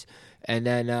selfies, and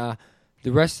then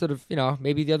the rest of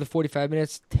maybe the other 45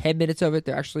 minutes, 10 minutes of it,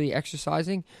 they're actually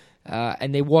exercising.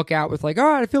 and they walk out with like, all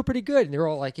right, I feel pretty good, and they're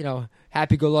all like,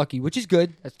 happy-go-lucky, which is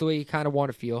good. That's the way you kind of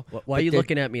want to feel. Why are you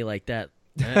looking at me like that?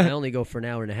 I only go for an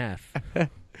hour and a half.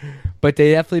 But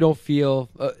they definitely don't feel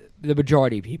the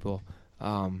majority of people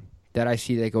that I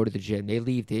see that go to the gym. They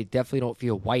leave. They definitely don't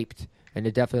feel wiped, and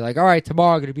they're definitely like, all right,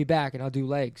 tomorrow I'm going to be back, and I'll do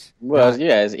legs. Well,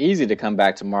 yeah, it's easy to come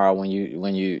back tomorrow when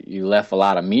you left a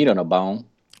lot of meat on the bone.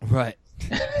 Right.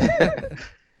 It's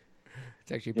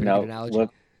actually a pretty good analogy.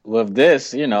 With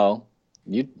this,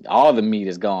 all the meat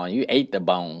is gone. You ate the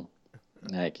bone,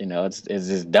 it's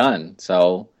just done.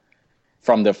 So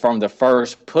from the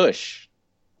first push,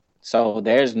 so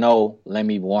there's no let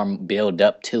me build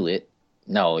up to it.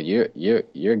 No,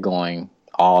 you're going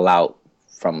all out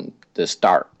from the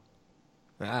start.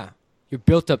 You're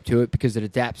built up to it because it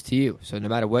adapts to you. So no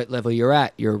matter what level you're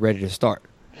at, you're ready to start.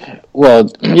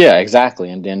 Well, yeah, exactly.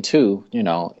 And then too,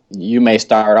 you may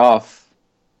start off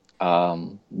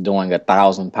doing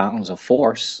 1,000 pounds of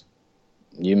force.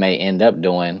 You may end up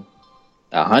doing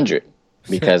 100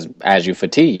 because as you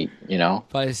fatigue,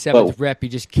 By the seventh rep, you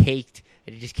just caked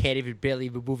and you just can't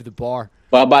barely move the bar.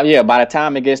 Well, by the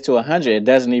time it gets to 100, it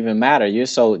doesn't even matter. You're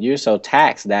so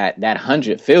taxed that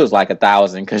 100 feels like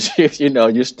 1,000 because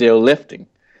you're still lifting.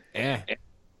 Yeah.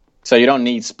 So you don't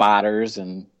need spotters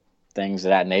and things of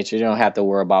that nature. You don't have to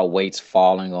worry about weights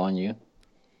falling on you.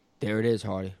 There it is,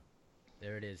 Hardy.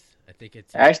 There it is. I think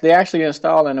it's they're actually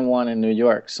installing one in New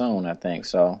York soon. I think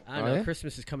so. I don't know.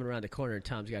 Christmas is coming around the corner, and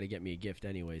Tom's got to get me a gift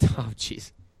anyways. Oh,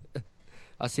 jeez.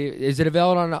 I'll see. Is it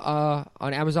available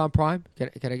on Amazon Prime? Can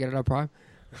I get it on Prime?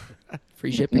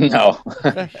 Free shipping? No.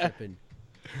 Free shipping.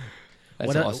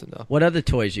 That's awesome, though. What other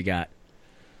toys you got?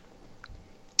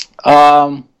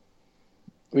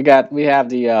 We have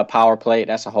the Power Plate.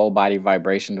 That's a whole body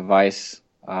vibration device,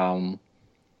 and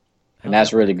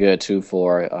that's really good too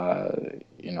for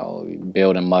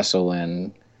building muscle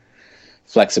and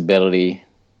flexibility.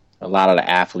 A lot of the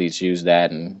athletes use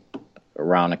that and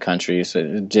around the country.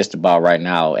 So just about right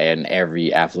now in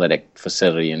every athletic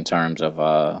facility in terms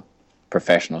of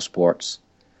professional sports.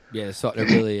 Yeah, it's starting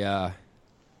to really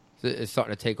it's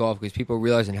starting to take off because people are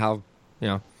realizing how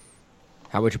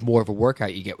much more of a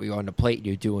workout you get when you're on the plate and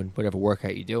you're doing whatever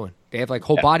workout you're doing. They have like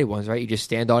whole body ones, right? You just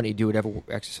stand on it, you do whatever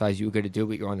exercise you were going to do,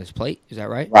 but you're on this plate. Is that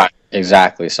right? Right,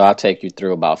 exactly. So I'll take you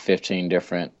through about 15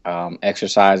 different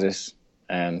exercises,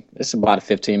 and it's about a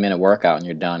 15-minute workout and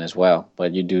you're done as well.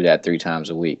 But you do that 3 times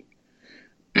a week.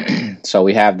 So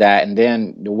we have that, and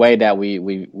then the way that we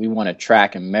want to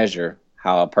track and measure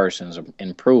how a person's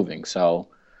improving. So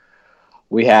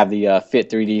we have the Fit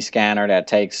 3D scanner that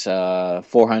takes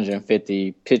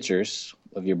 450 pictures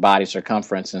of your body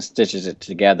circumference and stitches it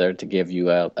together to give you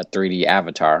a 3D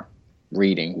avatar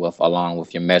reading along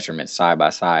with your measurements side by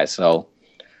side. So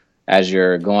as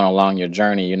you're going along your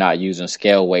journey, you're not using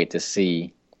scale weight to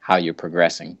see how you're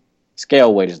progressing.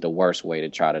 Scale weight is the worst way to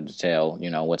try to tell,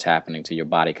 what's happening to your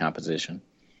body composition.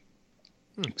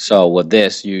 So with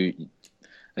this,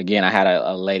 again, I had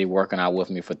a lady working out with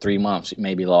me for 3 months. She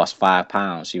maybe lost 5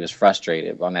 pounds. She was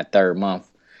frustrated. On that 3rd month,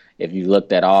 if you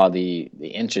looked at all the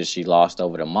inches she lost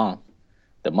over the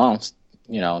months,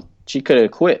 she could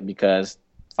have quit because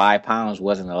 5 pounds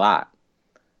wasn't a lot.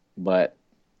 But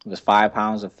it was 5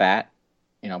 pounds of fat,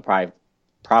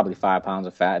 probably 5 pounds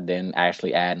of fat, then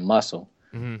actually add muscle.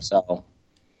 Mm-hmm. So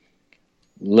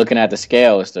looking at the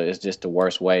scale is just the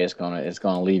worst way. It's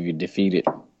gonna leave you defeated.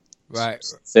 Right.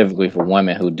 Specifically for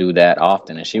women who do that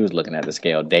often, and she was looking at the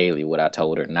scale daily. What I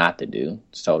told her not to do,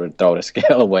 told her to throw the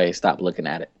scale away, stop looking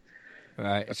at it.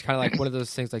 Right. It's kind of like one of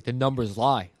those things, like the numbers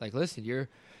lie. Like, listen, you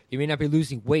may not be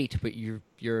losing weight, but you're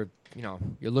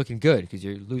looking good because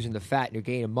you're losing the fat and you're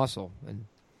gaining muscle, and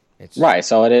it's right.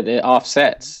 So it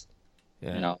offsets.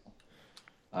 Yeah.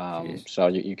 So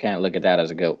you can't look at that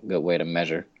as a good way to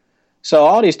measure. So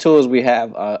all these tools we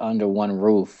have under one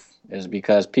roof is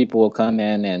because people will come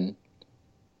in and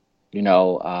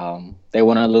they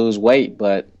want to lose weight,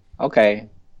 but okay,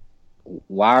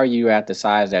 why are you at the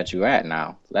size that you're at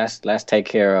now? Let's take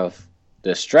care of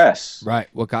the stress. Right.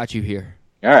 What got you here?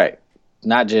 All right.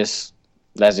 Not just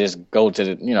let's just go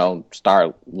to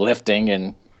start lifting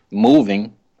and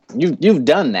moving. You've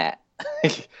done that.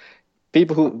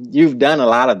 You've done a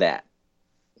lot of that.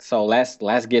 So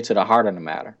let's get to the heart of the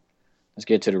matter. Let's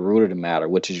get to the root of the matter,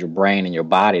 which is your brain and your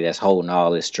body that's holding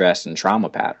all this stress and trauma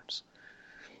patterns.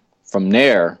 From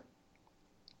there,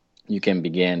 you can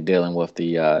begin dealing with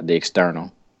the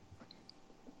external.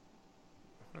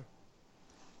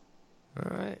 All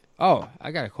right. Oh,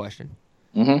 I got a question.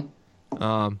 Mm-hmm.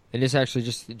 And this actually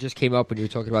just came up when you were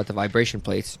talking about the vibration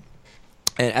plates.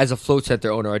 And as a float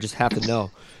center owner, I just have to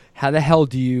know, how the hell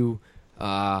do you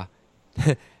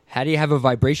How do you have a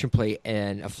vibration plate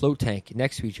and a float tank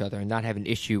next to each other and not have an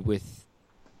issue with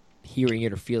hearing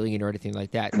it or feeling it or anything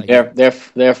like that? Like,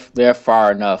 They're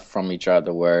far enough from each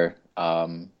other where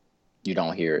you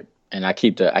don't hear it. And I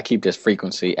keep this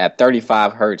frequency at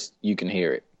 35 hertz. You can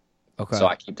hear it. okay, So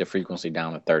I keep the frequency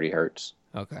down to 30 hertz.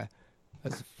 okay.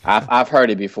 I've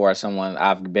heard it before.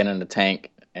 I've been in the tank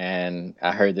and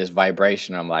I heard this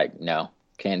vibration. I'm like, no,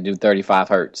 can't do 35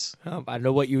 hertz. I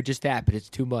know what you just at, but it's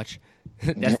too much.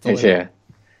 That's the limit. Yeah.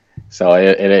 So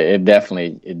it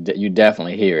definitely you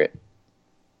definitely hear it.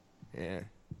 Yeah.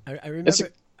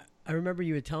 I remember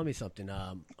you were telling me something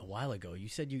a while ago. You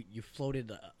said you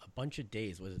floated a bunch of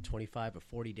days. Was it 25 or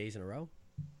 40 days in a row?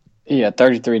 Yeah,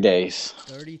 33 days.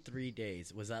 33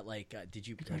 days. Was that like? Did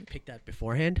you pick that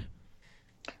beforehand?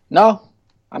 No,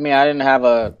 I mean I didn't have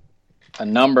a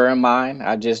number in mind.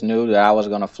 I just knew that I was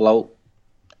going to float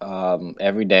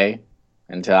every day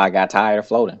until I got tired of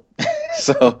floating.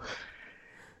 So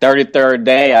 33rd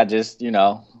day, I just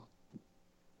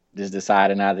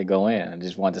decided not to go in. I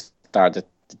just wanted to start to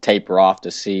taper off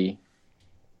to see,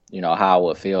 how I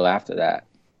would feel after that.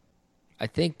 I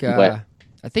think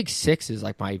 6 is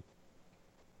like my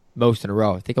most in a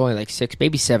row. I think only like 6,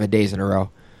 maybe 7 days in a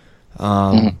row.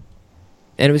 And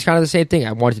it was kind of the same thing.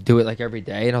 I wanted to do it like every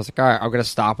day, and I was like, all right, I'm going to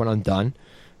stop when I'm done.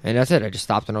 And that's it. I just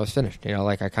stopped when I was finished.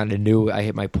 Like I kind of knew I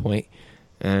hit my point,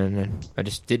 and I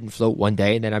just didn't float one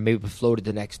day, and then I maybe floated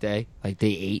the next day, like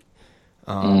day 8.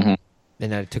 And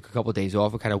then I took a couple of days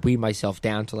off and kind of weed myself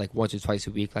down to like once or twice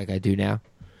a week like I do now.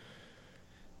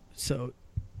 So,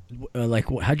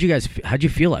 how'd you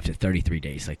feel after 33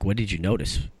 days? Like, what did you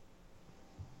notice?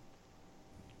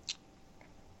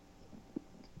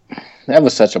 That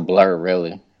was such a blur,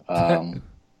 really.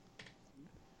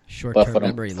 Short-term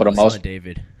memory loss,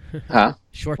 David. Huh?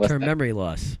 Short-term memory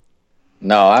loss.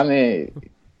 No, I mean,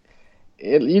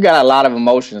 you got a lot of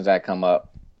emotions that come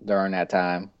up during that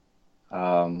time.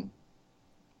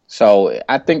 So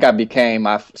I think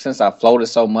since I floated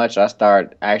so much, I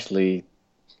started actually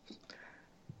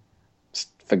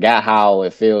forgot how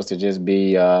it feels to just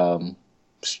be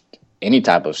any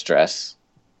type of stress.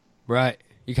 Right.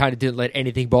 You kind of didn't let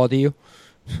anything bother you?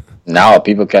 No, I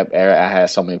had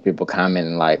so many people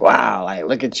commenting like, wow, like,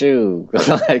 look at you.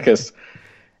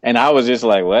 And I was just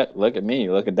like, what? Look at me.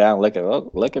 Look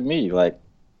at me. Like,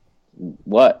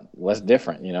 what's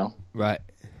different, Right.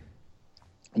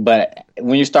 But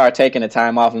when you start taking the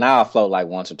time off, now I float like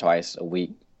once or twice a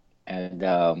week. And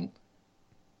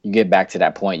you get back to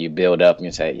that point, you build up and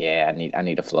you say, yeah, I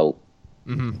need to float.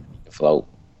 Float.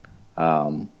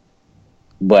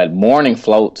 But morning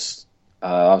floats,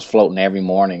 I was floating every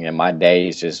morning, and my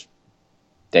days just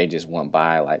went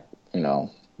by like,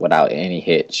 without any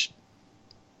hitch.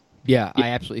 Yeah, I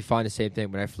absolutely find the same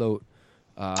thing when I float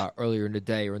earlier in the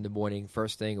day or in the morning,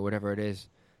 first thing or whatever it is.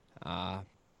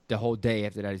 The whole day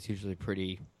after that is usually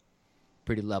pretty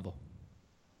level.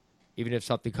 Even if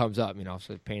something comes up,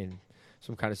 so pain in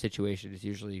some kind of situation, it's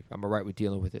usually I'm all right with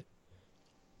dealing with it.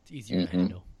 It's easier to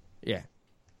handle. Yeah,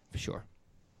 for sure.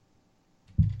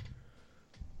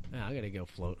 Yeah, I gotta go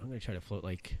float. I'm gonna try to float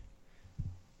like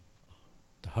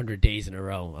 100 days in a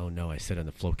row. Oh no, I said on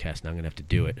the Floatcast. Now I'm gonna have to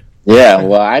do it. Yeah,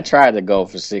 well, I tried to go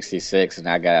for 66, and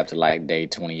I got up to like day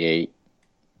 28,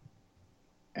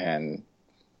 and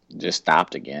just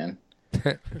stopped again.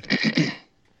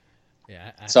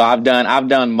 Yeah. So I've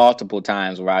done multiple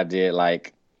times where I did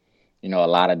like, a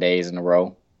lot of days in a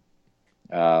row.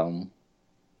 I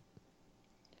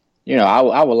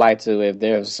would like to, if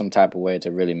there's some type of way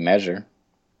to really measure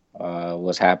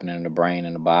what's happening in the brain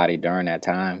and the body during that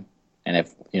time, and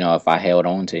if I held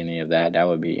on to any of that, that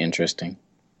would be interesting.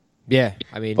 Yeah,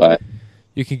 I mean, but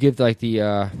you can give like the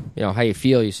how you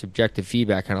feel, your subjective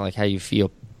feedback, kind of like how you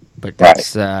feel, but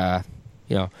that's if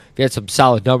you had some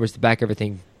solid numbers to back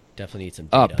everything definitely need some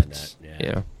up, data on that.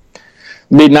 Yeah.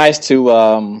 It'd be nice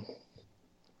to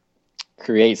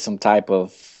create some type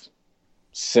of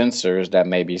sensors that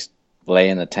maybe lay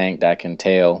in the tank that can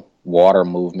tell water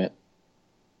movement.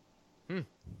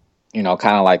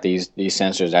 Kind of like these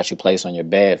sensors that you place on your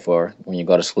bed for when you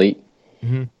go to sleep.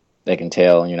 Mm-hmm. They can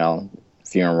tell,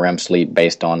 if you're in REM sleep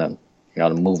based on the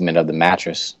movement of the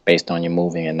mattress, based on you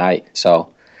moving at night.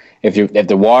 So if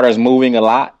the water is moving a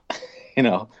lot,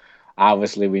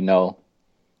 obviously we know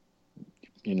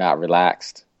you're not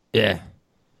relaxed. Yeah,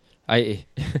 I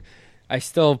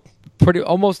still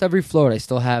almost every float I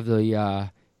still have the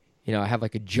I have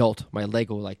like a jolt. My leg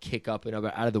will like kick up and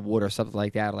out of the water or something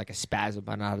like that, or like a spasm.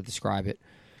 I don't know how to describe it.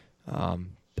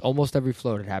 Almost every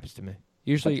float it happens to me.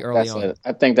 Usually early on.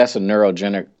 I think that's a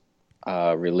neurogenic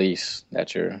release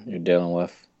that you're dealing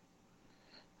with.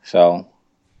 So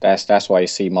That's why you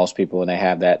see most people when they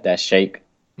have that shake,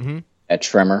 that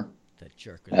tremor. That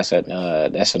jerk. That's a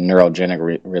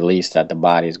neurogenic release that the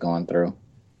body is going through,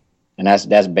 and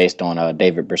that's based on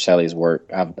David Berceli's work.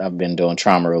 I've been doing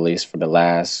trauma release for the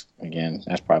last, again,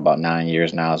 that's probably about 9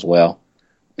 years now as well,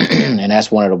 and that's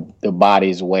one of the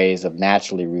body's ways of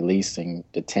naturally releasing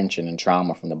the tension and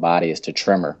trauma from the body is to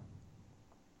tremor.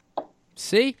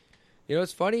 See,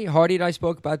 it's funny. Hardy and I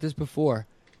spoke about this before,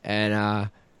 and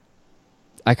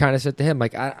I kind of said to him,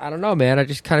 like, I don't know, man. I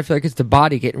just kind of feel like it's the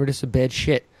body getting rid of some bad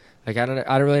shit. Like, I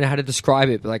don't really know how to describe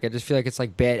it, but like, I just feel like it's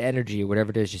like bad energy or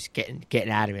whatever it is, just getting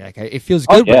out of me. Like, it feels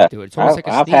good when I do it. It's almost like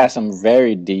a I've steam. had some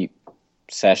very deep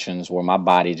sessions where my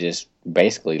body just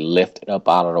basically lifted up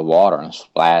out of the water and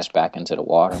splashed back into the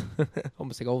water.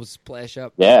 Almost like almost splash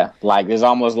up. Yeah, like it's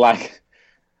almost like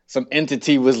some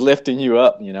entity was lifting you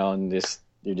up, and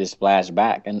you just splash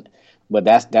back. But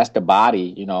that's the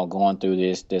body, going through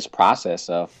this process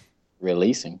of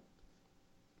releasing.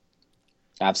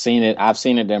 I've seen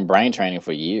it in brain training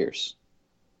for years.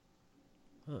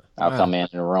 I'll come in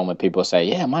the room and people say,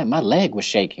 "Yeah, my leg was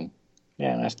shaking."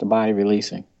 Yeah, that's the body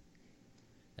releasing.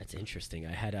 That's interesting.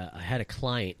 I had a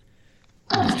client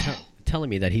who was telling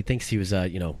me that he thinks he was,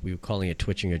 we were calling it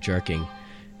twitching or jerking,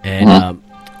 and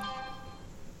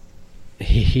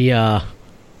he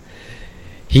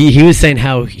was saying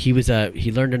how he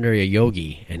learned under a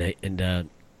yogi, and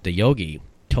the yogi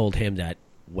told him that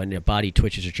when your body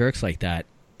twitches or jerks like that,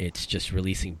 it's just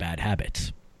releasing bad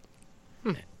habits.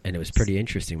 And it was pretty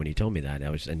interesting when he told me that.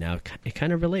 And now it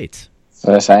kind of relates.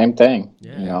 So the same thing.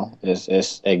 Yeah.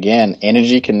 It's again,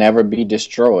 energy can never be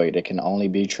destroyed. It can only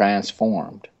be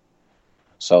transformed.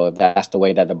 So if that's the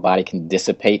way that the body can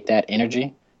dissipate that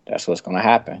energy, that's what's going to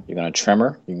happen. You're going to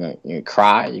tremor. You're going to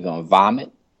cry. You're going to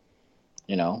vomit.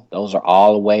 Those are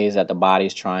all the ways that the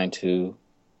body's trying to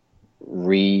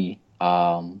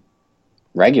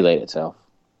regulate itself.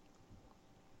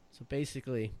 So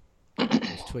basically,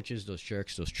 those twitches, those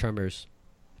jerks, those tremors,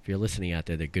 if you're listening out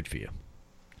there, they're good for you.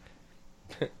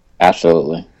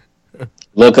 Absolutely.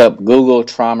 Google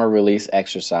trauma release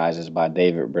exercises by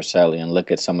David Berceli and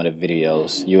look at some of the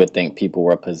videos. You would think people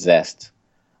were possessed.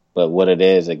 But what it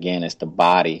is, again, it's the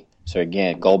body. So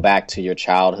again, go back to your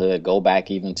childhood, go back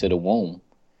even to the womb.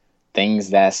 Things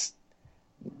that's,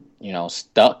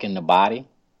 stuck in the body,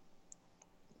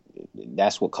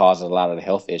 that's what causes a lot of the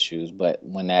health issues. But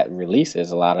when that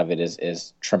releases, a lot of it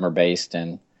is tremor-based.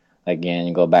 And again,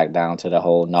 you go back down to the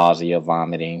whole nausea,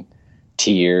 vomiting,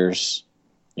 tears,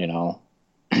 a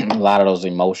lot of those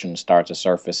emotions start to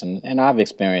surface. And I've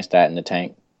experienced that in the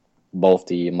tank, both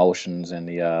the emotions and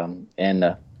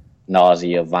the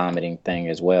nausea, vomiting thing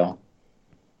as well.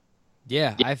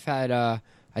 Yeah, I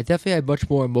definitely had much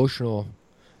more emotional.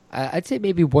 I'd say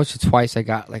maybe once or twice I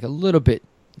got like a little bit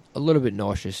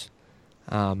nauseous.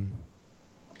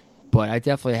 But I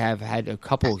definitely have had a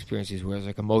couple experiences where it was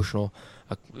like emotional.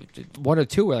 One or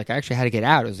two where like I actually had to get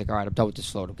out. It was like, all right, I'm done with this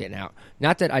float. I'm getting out.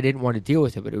 Not that I didn't want to deal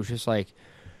with it, but it was just like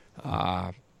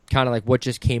kind of like what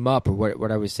just came up or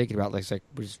what I was thinking about. Like,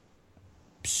 was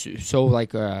so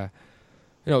like it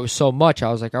was so much.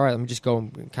 I was like, all right, let me just go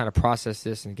and kind of process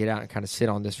this and get out and kind of sit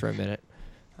on this for a minute.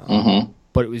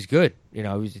 But it was good. It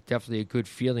was definitely a good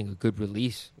feeling, a good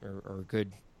release, or a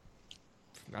good.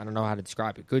 I don't know how to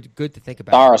describe it. Good to think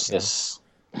about. Catharsis.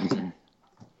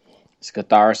 It's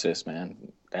catharsis, man.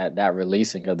 That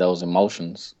releasing of those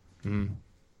emotions,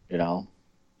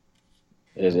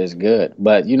 is good.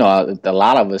 But a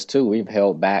lot of us too, we've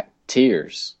held back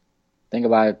tears. Think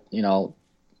about it,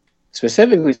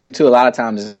 specifically too. A lot of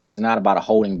times it's not about a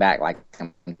holding back, like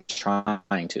I'm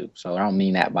trying to. So I don't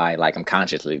mean that by like I'm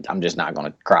just not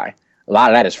going to cry. A lot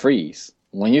of that is freeze.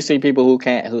 When you see people who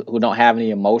don't have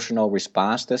any emotional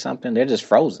response to something, they're just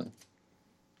frozen.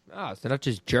 Oh, so they're not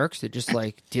just jerks. They just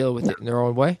like deal with it in their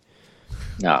own way.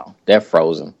 No, they're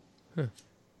frozen.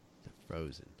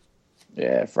 Frozen.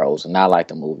 Yeah, frozen. Not like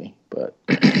the movie, but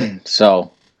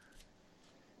so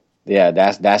yeah,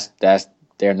 that's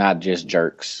they're not just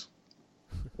jerks.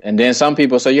 And then some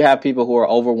people. So you have people who are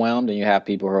overwhelmed, and you have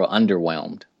people who are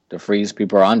underwhelmed. The freeze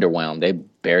people are underwhelmed. They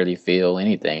barely feel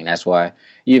anything. That's why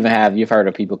you've heard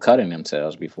of people cutting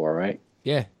themselves before, right?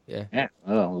 Yeah.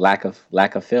 Oh, lack of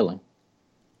feeling.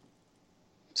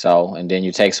 So, and then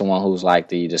you take someone who's like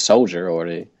the soldier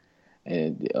or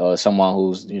someone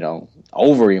who's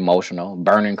over emotional,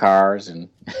 burning cars and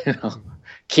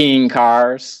keying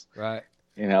cars, right?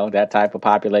 That type of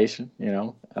population.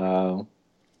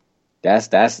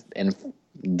 That's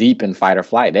deep in fight or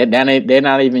flight. They're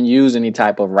not even use any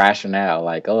type of rationale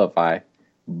like, oh, if I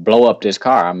blow up this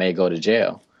car, I may go to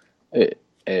jail.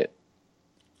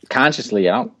 consciously,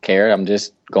 I don't care. I'm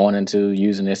just going into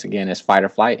using this again as fight or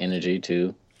flight energy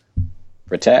to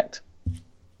protect.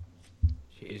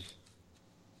 Jeez.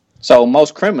 So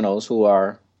most criminals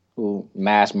who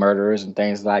mass murderers and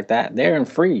things like that, they're in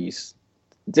freeze.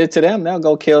 To them, they'll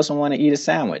go kill someone and eat a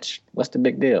sandwich. What's the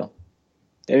big deal?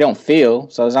 They don't feel,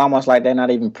 so it's almost like they're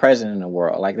not even present in the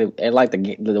world. Like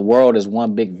the world is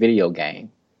one big video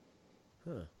game.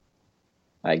 Huh.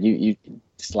 Like you,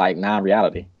 it's like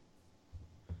non-reality.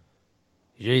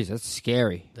 Jeez, that's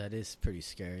scary. That is pretty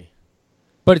scary.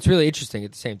 But it's really interesting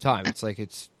at the same time. It's like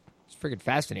it's freaking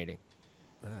fascinating.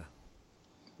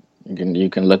 You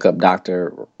can look up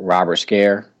Dr. Robert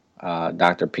Scare,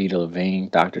 Dr. Peter Levine,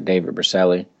 Dr. David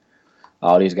Berceli.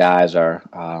 All these guys are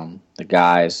the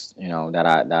guys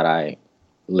that I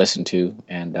listen to,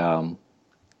 and I'm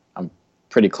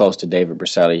pretty close to David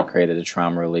Berceli. He created the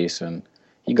trauma release, and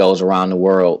he goes around the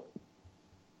world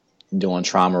doing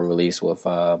trauma release with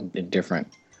in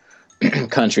different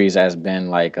countries that's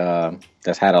been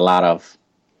that's had a lot of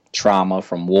trauma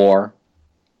from war.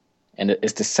 And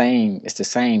it's the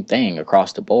same thing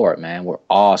across the board, man. We're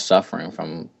all suffering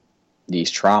from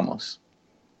these traumas.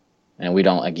 And we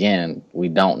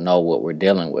don't know what we're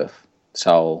dealing with.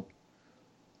 So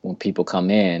when people come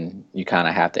in, you kind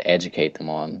of have to educate them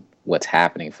on what's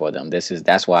happening for them.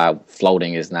 That's why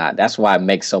floating that's why it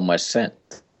makes so much sense.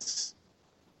 That's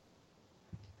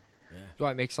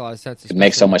why it makes a lot of sense. It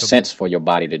makes so much sense for your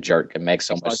body to jerk. It makes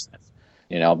so much sense,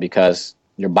 because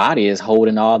your body is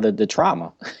holding all the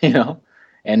trauma,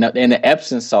 and the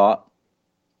Epsom salt,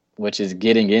 which is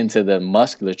getting into the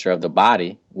musculature of the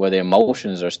body where the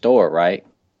emotions are stored, right?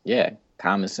 Yeah,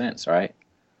 common sense, right?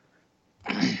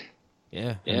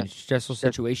 Yeah. In a stressful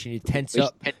situation, you tense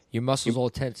up. Your muscles all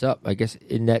tense up, I guess,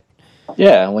 in that.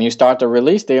 Yeah, when you start to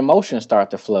release, the emotions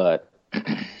start to flood. Wow,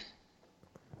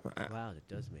 that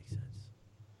does make sense.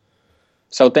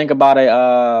 So think about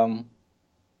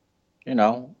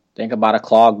think about a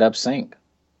clogged up sink.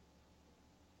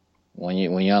 When you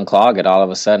unclog it, all of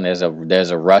a sudden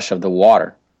there's a rush of the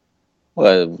water.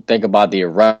 Well, think about the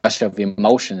rush of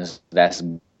emotions that's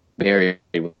buried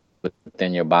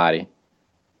within your body.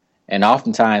 And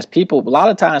oftentimes a lot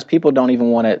of times people don't even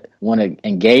want to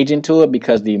engage into it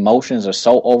because the emotions are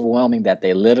so overwhelming that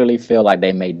they literally feel like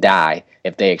they may die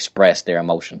if they express their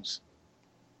emotions.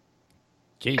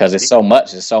 Because it's so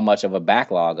much of a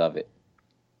backlog of it.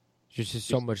 There's just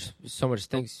so much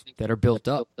things that are built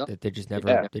up that they just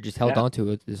never they just held on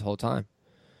to it this whole time.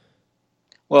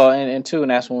 Well, and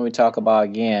that's when we talk about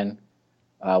again,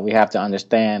 we have to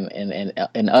understand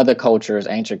in other cultures,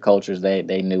 ancient cultures,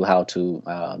 they knew how to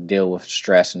deal with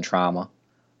stress and trauma.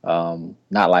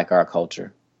 Not like our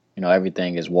culture.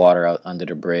 Everything is water under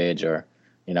the bridge, or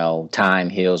time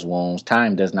heals wounds.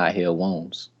 Time does not heal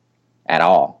wounds at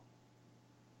all.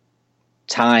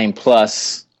 Time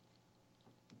plus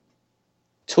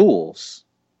tools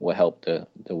will help the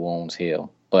wounds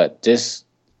heal, but just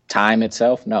time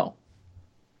itself, no.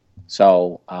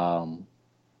 So,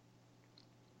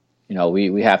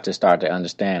 we have to start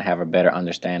to have a better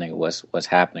understanding of what's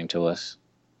happening to us.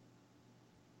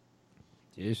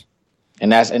 Jeez.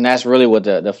 And that's really what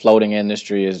the floating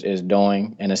industry is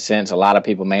doing. In a sense, a lot of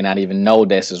people may not even know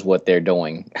this is what they're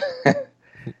doing.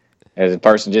 As a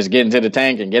person just get into the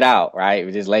tank and get out, right?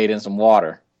 We just laid in some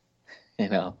water,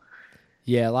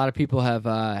 Yeah, a lot of people have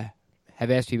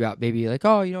asked me about maybe like,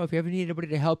 if you ever need anybody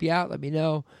to help you out, let me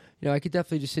know. I could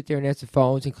definitely just sit there and answer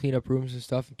phones and clean up rooms and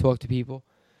stuff and talk to people.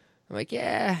 I'm like,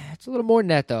 yeah, it's a little more than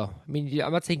that, though. I mean,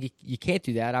 I'm not saying you can't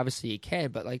do that. Obviously, you can,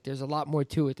 but there's a lot more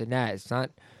to it than that. It's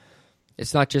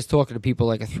not just talking to people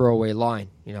like a throwaway line.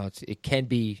 It can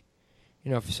be,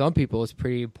 for some people, it's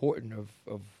pretty important. Of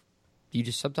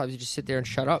sometimes you just sit there and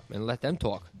shut up and let them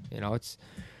talk. It's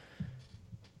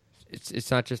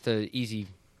not just an easy.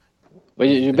 Well,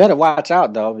 you better watch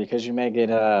out though, because you may get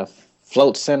a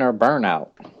float center burnout.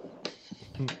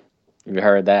 Have you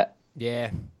heard that?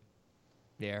 Yeah,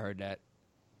 I heard that.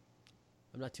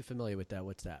 I'm not too familiar with that.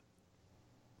 What's that?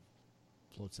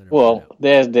 Float center. Well,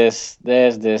 there's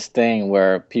this thing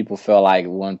where people feel like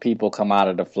when people come out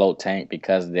of the float tank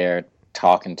because they're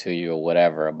talking to you or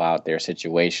whatever about their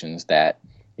situations, that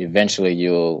eventually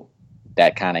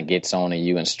that kind of gets on to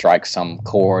you and strikes some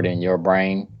chord in your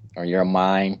brain or your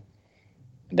mind,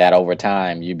 that over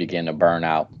time you begin to burn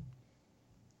out.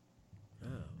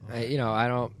 I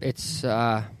don't. It's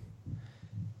an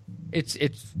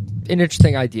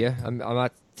interesting idea. I'm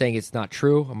not saying it's not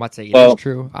true. I'm not saying it is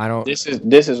true. I don't.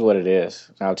 This is what it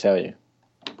is. I'll tell you,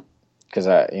 because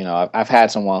I've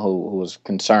had someone who was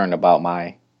concerned about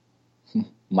my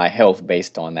health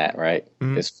based on that, right?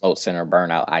 Mm-hmm. This float center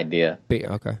burnout idea.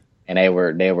 Okay.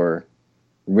 and they were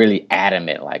really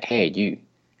adamant, like, hey,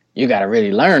 you got to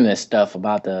really learn this stuff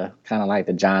about the kind of like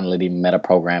the John Liddy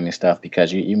metaprogramming stuff,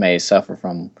 because you may suffer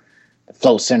from the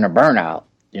float center burnout.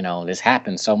 This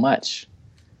happens so much.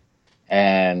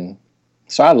 And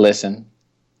so I listened,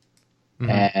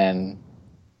 and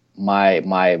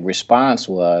my response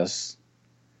was,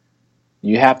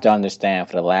 you have to understand,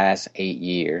 for the last 8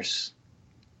 years,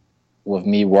 with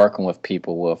me working with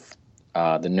people with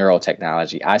the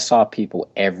neurotechnology, I saw people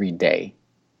every day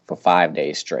for 5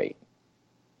 days straight,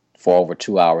 for over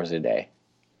 2 hours a day.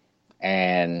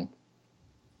 And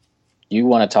you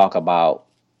want to talk about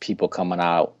people coming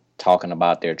out talking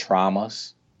about their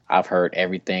traumas. I've heard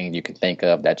everything you can think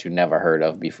of that you never heard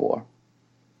of before.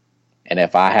 And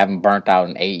if I haven't burnt out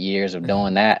in 8 years of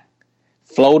doing that,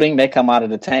 floating, they come out of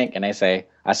the tank and I say,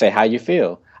 how you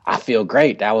feel? I feel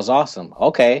great. That was awesome.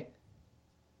 Okay.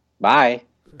 Bye.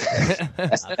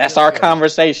 That's our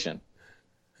conversation.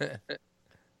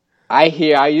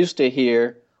 I used to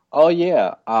hear, oh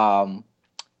yeah,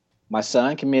 my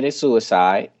son committed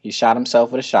suicide. He shot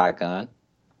himself with a shotgun.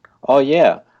 Oh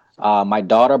yeah, my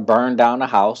daughter burned down the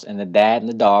house, and the dad and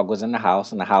the dog was in the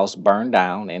house, and the house burned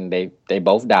down, and they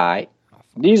both died.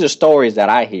 These are stories that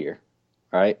I hear,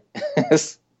 right?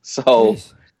 So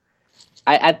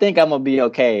I think I'm gonna be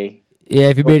okay. Yeah,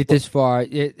 if you made it this far,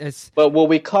 But what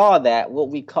we call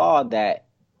that,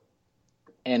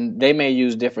 and they may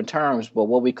use different terms, but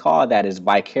what we call that is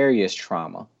vicarious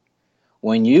trauma.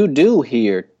 When you do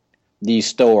hear these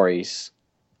stories,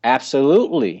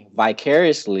 absolutely,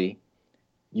 vicariously,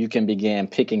 you can begin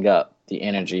picking up the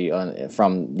energy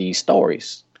from these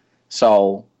stories.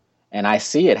 So, and I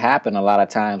see it happen a lot of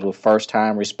times with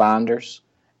first-time responders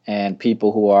and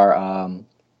people who are,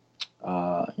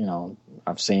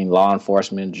 I've seen law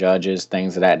enforcement, judges,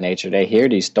 things of that nature. They hear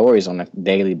these stories on a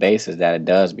daily basis that it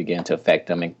does begin to affect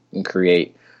them and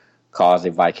cause a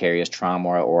vicarious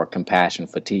trauma or compassion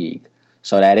fatigue.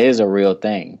 So that is a real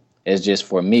thing. It's just,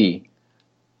 for me,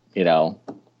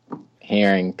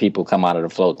 hearing people come out of the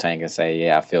float tank and say,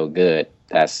 yeah, I feel good.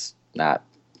 That's not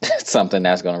something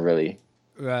that's going to really.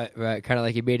 Right. Kind of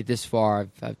like you made it this far.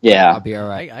 Yeah. I'll be all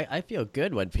right. I feel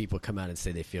good when people come out and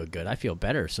say they feel good. I feel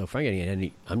better. So if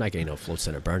I'm not getting no float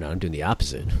center burnout. I'm doing the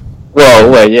opposite.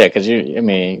 Well, yeah, because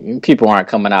people aren't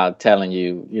coming out telling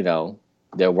you,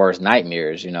 their worst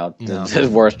nightmares, their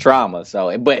worst trauma.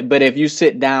 So, but if you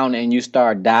sit down and you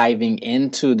start diving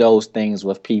into those things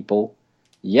with people,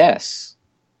 yes,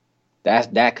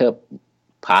 that could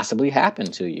possibly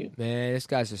happen to you. Man, this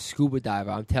guy's a scuba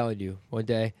diver. I'm telling you, one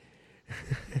day.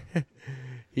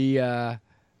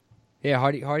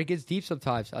 Hardy gets deep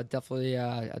sometimes. I'd definitely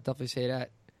say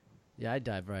that. Yeah, I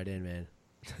dive right in, man.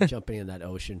 Jumping in that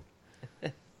ocean.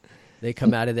 They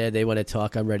come out of there. They want to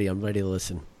talk. I'm ready. I'm ready to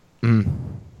listen.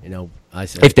 I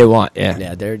said, if they want, yeah.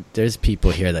 Yeah, there's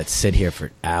people here that sit here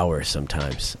for hours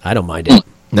sometimes. I don't mind it.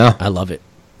 No. I love it.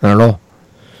 Not at all.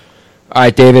 All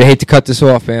right, David, I hate to cut this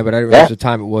off, man, but I didn't realize what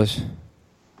time it was.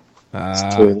 It's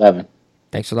 2:11.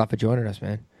 Thanks a lot for joining us,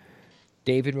 man.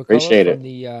 David McCullough Appreciate from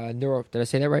the did I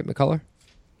say that right, McCullough?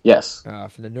 Yes.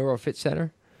 From the NeuroFit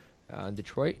Center in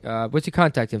Detroit. What's your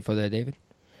contact info there, David?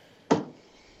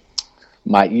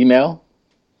 My email,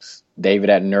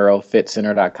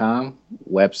 david@neurofitcenter.com.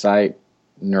 Website,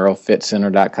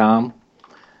 neurofitcenter.com.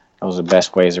 Those are the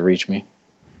best ways to reach me.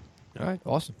 All right,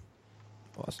 awesome.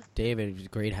 David, it was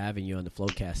great having you on the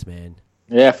Flowcast, man.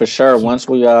 Yeah, for sure. Once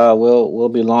we we'll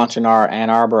be launching our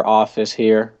Ann Arbor office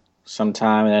here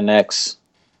sometime in the next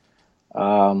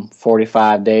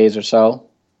 45 days or so.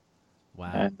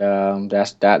 Wow. And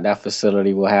that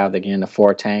facility will have, again, the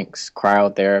 4 tanks,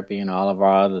 cryotherapy, and all of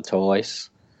our other toys.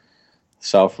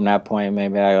 So from that point,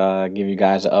 maybe I'll give you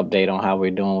guys an update on how we're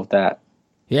doing with that.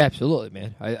 Yeah, absolutely,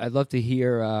 man. I'd love to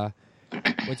hear,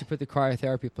 once you put the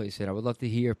cryotherapy place in, I would love to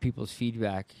hear people's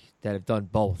feedback that have done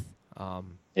both.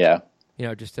 Yeah.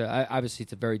 Obviously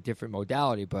it's a very different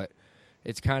modality, but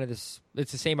it's kind of it's the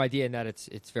same idea in that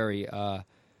it's very, not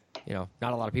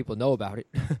a lot of people know about it.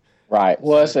 Right.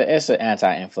 Well, it's an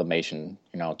anti-inflammation,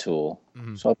 tool.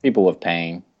 Mm-hmm. So people with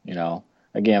pain,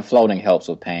 again, floating helps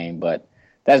with pain, but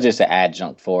that's just an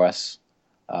adjunct for us.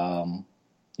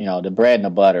 The bread and the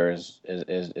butter is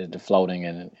the floating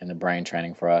and the brain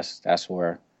training for us. That's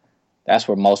where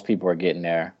most people are getting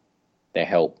their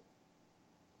help.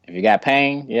 If you got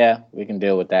pain, yeah, we can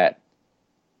deal with that.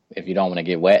 If you don't want to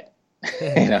get wet,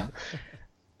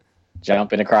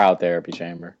 jump in the cryotherapy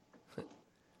chamber.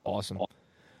 Awesome. All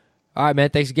right, man.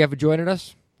 Thanks again for joining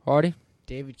us, Hardy.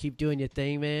 David, keep doing your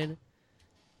thing, man.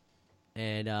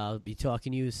 And I'll be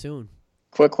talking to you soon.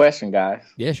 Quick question, guys.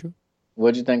 Yeah, sure.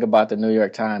 What'd you think about the New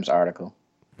York Times article?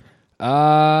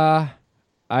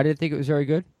 I didn't think it was very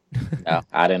good. No,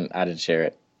 I didn't share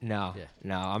it. No, Yeah.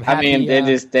 no. I'm happy. I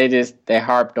mean, they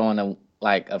harped on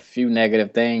like a few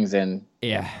negative things, and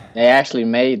yeah. they actually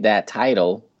made that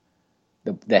title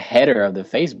the header of the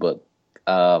Facebook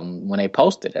when they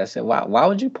posted. I said, why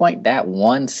would you point that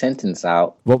one sentence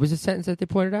out? What was the sentence that they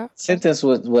pointed out? Sentence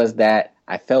was that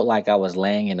I felt like I was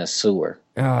laying in a sewer.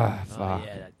 Ah, Oh, fuck.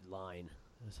 yeah, that line.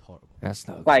 That's horrible. That's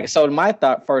not Like, good. so my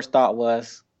first thought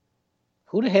was,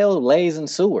 who the hell lays in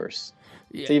sewers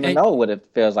Yeah, to even and know what it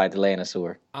feels like to lay in a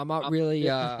sewer? I'm not really.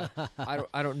 I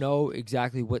don't know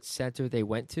exactly what center they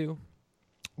went to.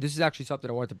 This is actually something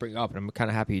I wanted to bring up, and I'm kind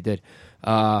of happy you did.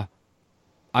 I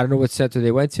don't know what center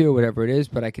they went to or whatever it is,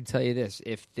 but I can tell you this: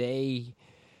 if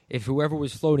whoever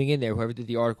was floating in there, whoever did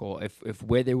the article, if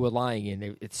where they were lying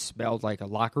in, it smelled like a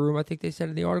locker room, I think they said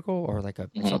in the article, or like a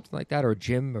something like that, or a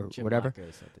gym or Jim whatever. Locker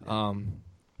or something.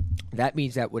 That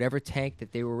means that whatever tank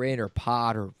that they were in, or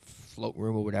pod, or float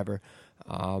room, or whatever,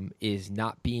 is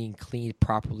not being cleaned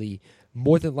properly.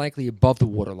 More than likely above the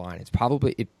water line.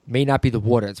 It may not be the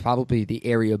water. It's probably the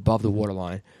area above the water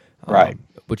line, Right.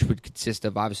 Which would consist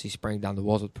of obviously spraying down the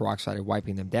walls with peroxide and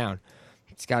wiping them down.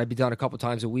 It's got to be done a couple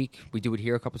times a week. We do it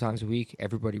here a couple times a week.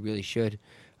 Everybody really should.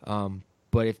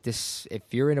 But if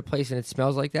you're in a place and it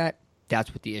smells like that,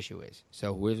 that's what the issue is.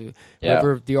 So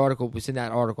whoever the article was in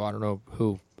that article, I don't know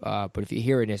who, but if you're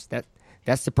hearing this,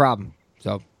 that's the problem.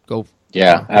 So go.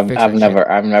 Yeah, go fix I've that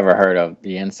never shit. heard of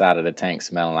the inside of the tank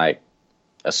smelling like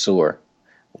a sewer.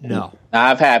 No. Now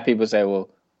I've had people say, "Well,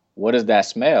 what does that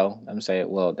smell?" I'm saying,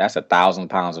 "Well, that's 1,000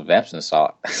 pounds of Epsom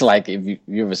salt." It's like, if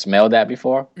you ever smelled that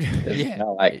before? It Yeah.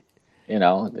 smell like,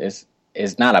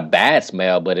 it's not a bad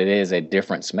smell, but it is a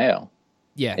different smell.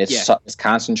 Yeah. It's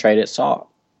concentrated salt.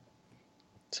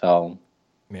 So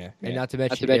Yeah, and not to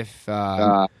mention mention if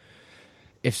some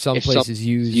if some places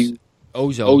use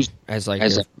ozone ozone as like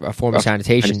as a form of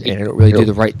sanitation, and sanitation, it don't really do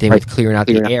the right thing with clearing out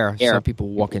the clearing out air, the air. some people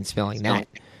walk in smelling that,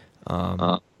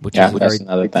 which yeah, is a that's very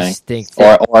another thing. distinct.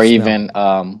 Or smell. even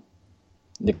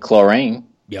the chlorine.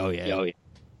 Oh, yeah, yeah,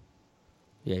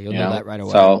 you'll You know know, that right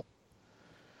away. So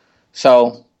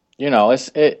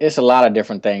it's a lot of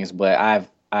different things, but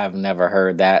I've never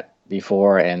heard that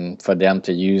before, and for them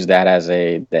to use that as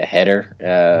the header,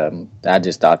 I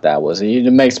just thought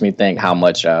it makes me think how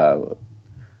much are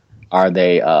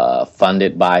they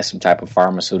funded by some type of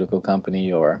pharmaceutical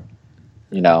company, or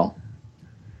Yeah,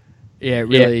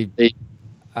 really.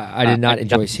 I did not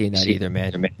enjoy seeing that either,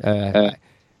 man.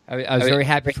 I was very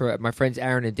happy for my friends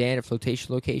Aaron and Dan at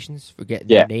Flotation Locations for getting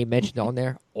their name mentioned on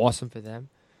there. Awesome for them.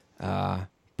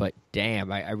 But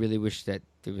damn, I really wish that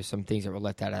there was some things that were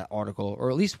left out of that article,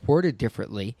 or at least worded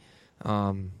differently.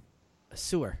 A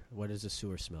sewer. What does a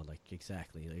sewer smell like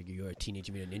exactly? Like you're a Teenage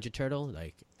Mutant Ninja Turtle?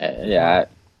 Like I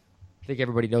think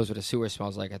everybody knows what a sewer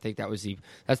smells like. I think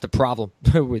that's the problem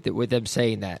with them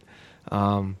saying that.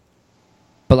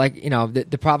 But like,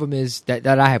 the problem is that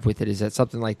I have with it is that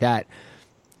something like that,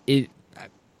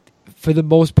 for the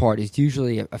most part, is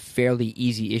usually a fairly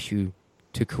easy issue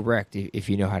to correct if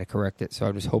you know how to correct it. So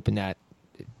I'm just hoping that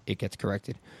it gets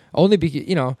corrected. Only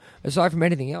because, aside from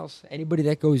anything else, anybody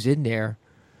that goes in there,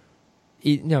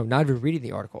 not even reading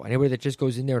the article, anybody that just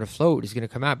goes in there to float is going to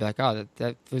come out and be like, oh,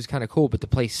 that was kind of cool, but the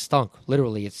place stunk.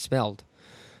 Literally, it smelled.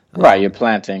 right. You're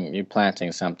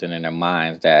planting something in their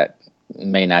minds that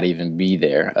may not even be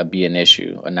there, or be an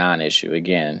issue, a non-issue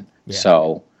again. Yeah.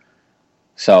 So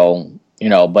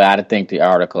but I think the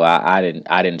article, I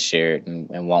didn't share it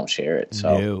and won't share it.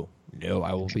 So No,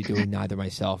 I will be doing neither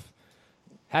myself.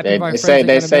 Happy they, for my they friends say I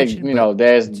they gotta say mention,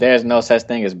 but- there's no such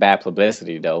thing as bad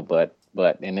publicity though, but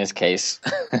in this case,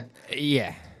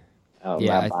 Yeah. I'm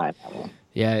Yeah, not buying that one.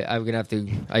 Yeah, I'm going to have to...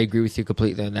 I agree with you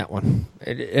completely on that one.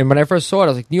 And when I first saw it, I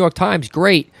was like, New York Times,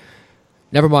 great.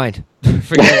 Never mind.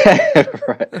 Forget it.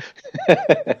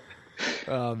 Right.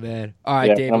 Oh, man. All right,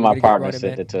 Yeah, Dave. one of we're my gonna get partners running,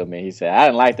 sent man. it to me. He said, "I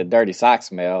didn't like the dirty sock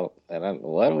smell." And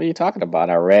what were you talking about?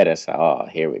 I read it. So, oh,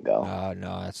 here we go. Oh,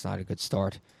 no, that's not a good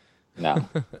start. No. All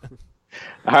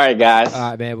right, guys.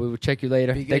 All right, man. We will check you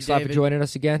later. Be good, Thanks a lot for David. joining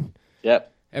us again.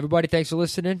 Yep. Everybody, thanks for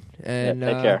listening. And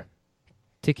Take care.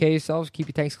 Take care of yourselves. Keep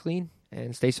your tanks clean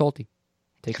and stay salty.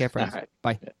 Take care, friends. All right.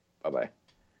 Bye. Bye bye.